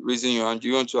still raising your hand. Do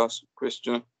you want to ask a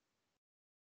question?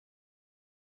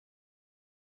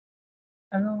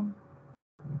 Hello.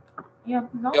 Yeah,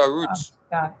 please, I Yeah, want to ask Ruth.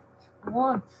 that.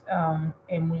 What's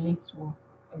emulator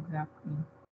exactly?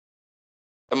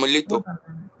 Emulator.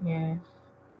 Yes.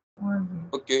 What is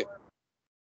it? Okay.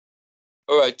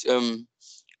 All right.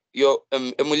 Your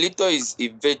emulator is a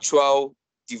virtual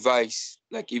device,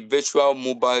 like a virtual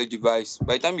mobile device.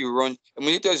 By the time you run,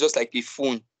 emulator is just like a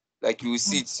phone, like you will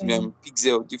see it Okay.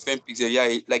 pixel, different pixel,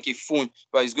 yeah, like a phone,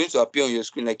 but it's going to appear on your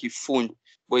screen like a phone,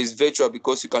 but it's virtual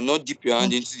because you cannot dip your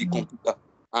hand into the Okay. computer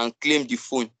and claim the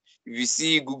phone. If you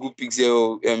see Google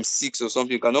Pixel 6 or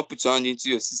something, you cannot put your hand into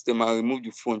your system and remove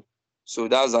the phone. So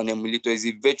that's an emulator. It's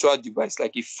a virtual device,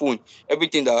 like a phone.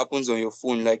 Everything that happens on your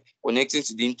phone, like connecting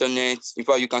to the internet. In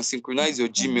fact, you can synchronize your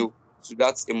Gmail to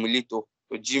that emulator.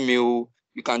 Your Gmail,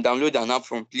 you can download an app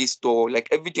from Play Store, like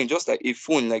everything, just like a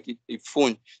phone, like a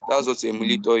phone. That's what your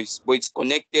emulator is. But it's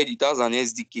connected, it has an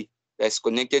SDK that is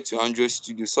connected to Android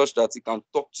Studio such that it can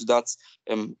talk to that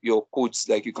your codes.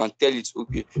 Like you can tell it,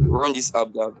 okay, run this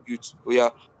app that I've built. Oh yeah,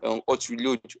 or to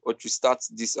reload or to start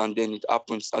this, and then it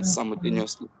happens Okay.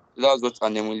 simultaneously. So that's what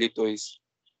an emulator is.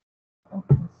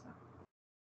 Okay, sir.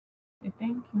 Okay,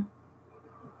 thank you.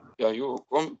 Yeah, you're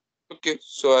welcome. Okay,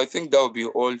 so I think that will be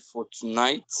all for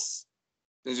tonight.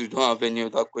 Since we don't have any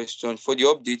other questions, for the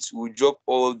updates, we'll drop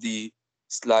all the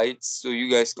slides so you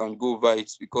guys can go over it,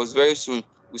 because very soon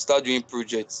we start doing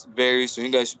projects. Very soon,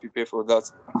 you guys should prepare for that.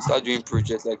 Start doing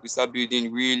projects, like we start building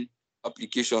real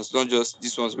applications, not just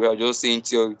these ones we are just saying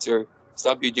theory, theory.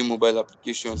 Start building mobile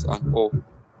applications and all.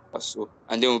 So,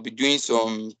 and then we'll be doing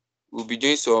some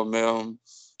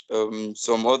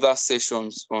other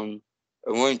sessions on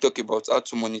when we talk about how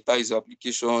to monetize your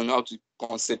application, how to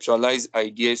conceptualize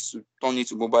ideas to turn it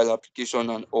to mobile application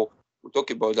and all. We'll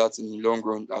talk about that in the long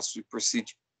run as we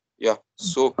proceed. Yeah.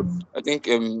 So I think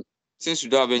since you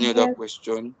don't have any other Yes.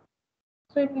 question,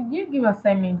 So did you give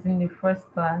assignments in the first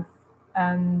class?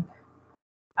 And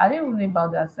I didn't know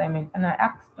about the assignment, and I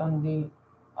asked on the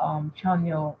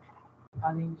channel.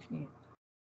 I didn't see it.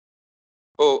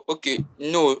 oh, okay.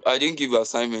 No, I didn't give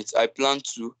assignments. I planned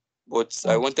to, but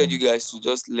I Okay. wanted you guys to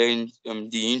just learn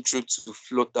the intro to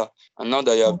Flutter. And now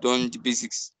that you have Okay. done the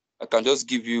basics, I can just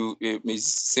give you a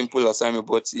simple assignment.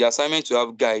 But the assignment to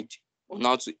have guide on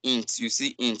how to int. You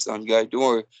see int and guide. Don't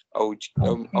worry,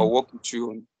 Okay. I'll work with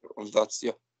you on that.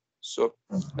 Yeah. So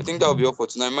I think that will be all for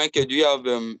tonight. Michael, do you have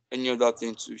any other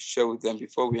thing to share with them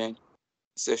before we end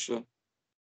the session?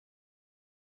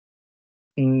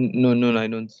 No, no, I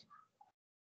don't.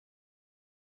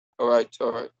 All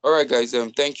right, guys.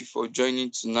 Thank you for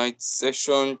joining tonight's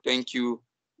session. Thank you.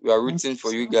 We are rooting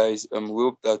for you guys. We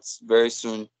hope that very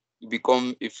soon you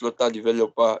become a Flutter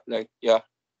developer. Like, yeah,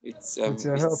 With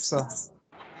your help, sir.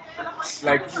 it's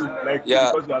like you,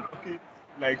 yeah, because you are talking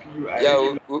like you. I yeah,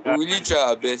 really love we that. really try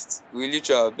our best. We really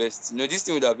try our best. This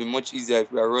thing would have been much easier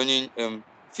if we are running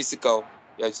physical.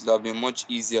 Yeah, it would have been much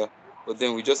easier. But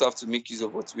then we just have to make use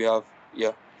of what we have.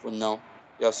 Yeah, for now.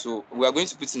 Yeah, so we are going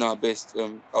to put in our best.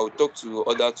 I will talk to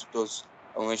other tutors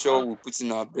and we'll ensure we put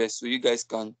in our best so you guys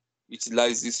can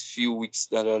utilize these few weeks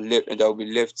that are left and that will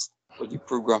be left for the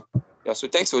program. Yeah, so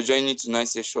thanks for joining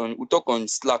tonight's session. We'll talk on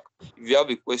Slack. If you have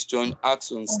a question,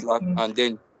 ask on Slack, Okay. and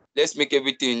then let's make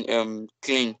everything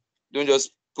clean. Don't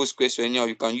just post question anyhow,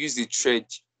 you can use the thread.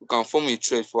 You can form a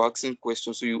thread for asking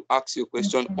questions. So you ask your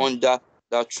question under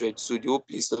that thread, so the whole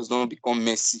place does not become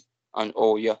messy and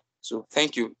all. Yeah. So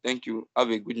thank you.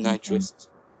 Have a good night Okay. rest.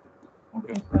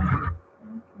 Yeah. Okay, sir.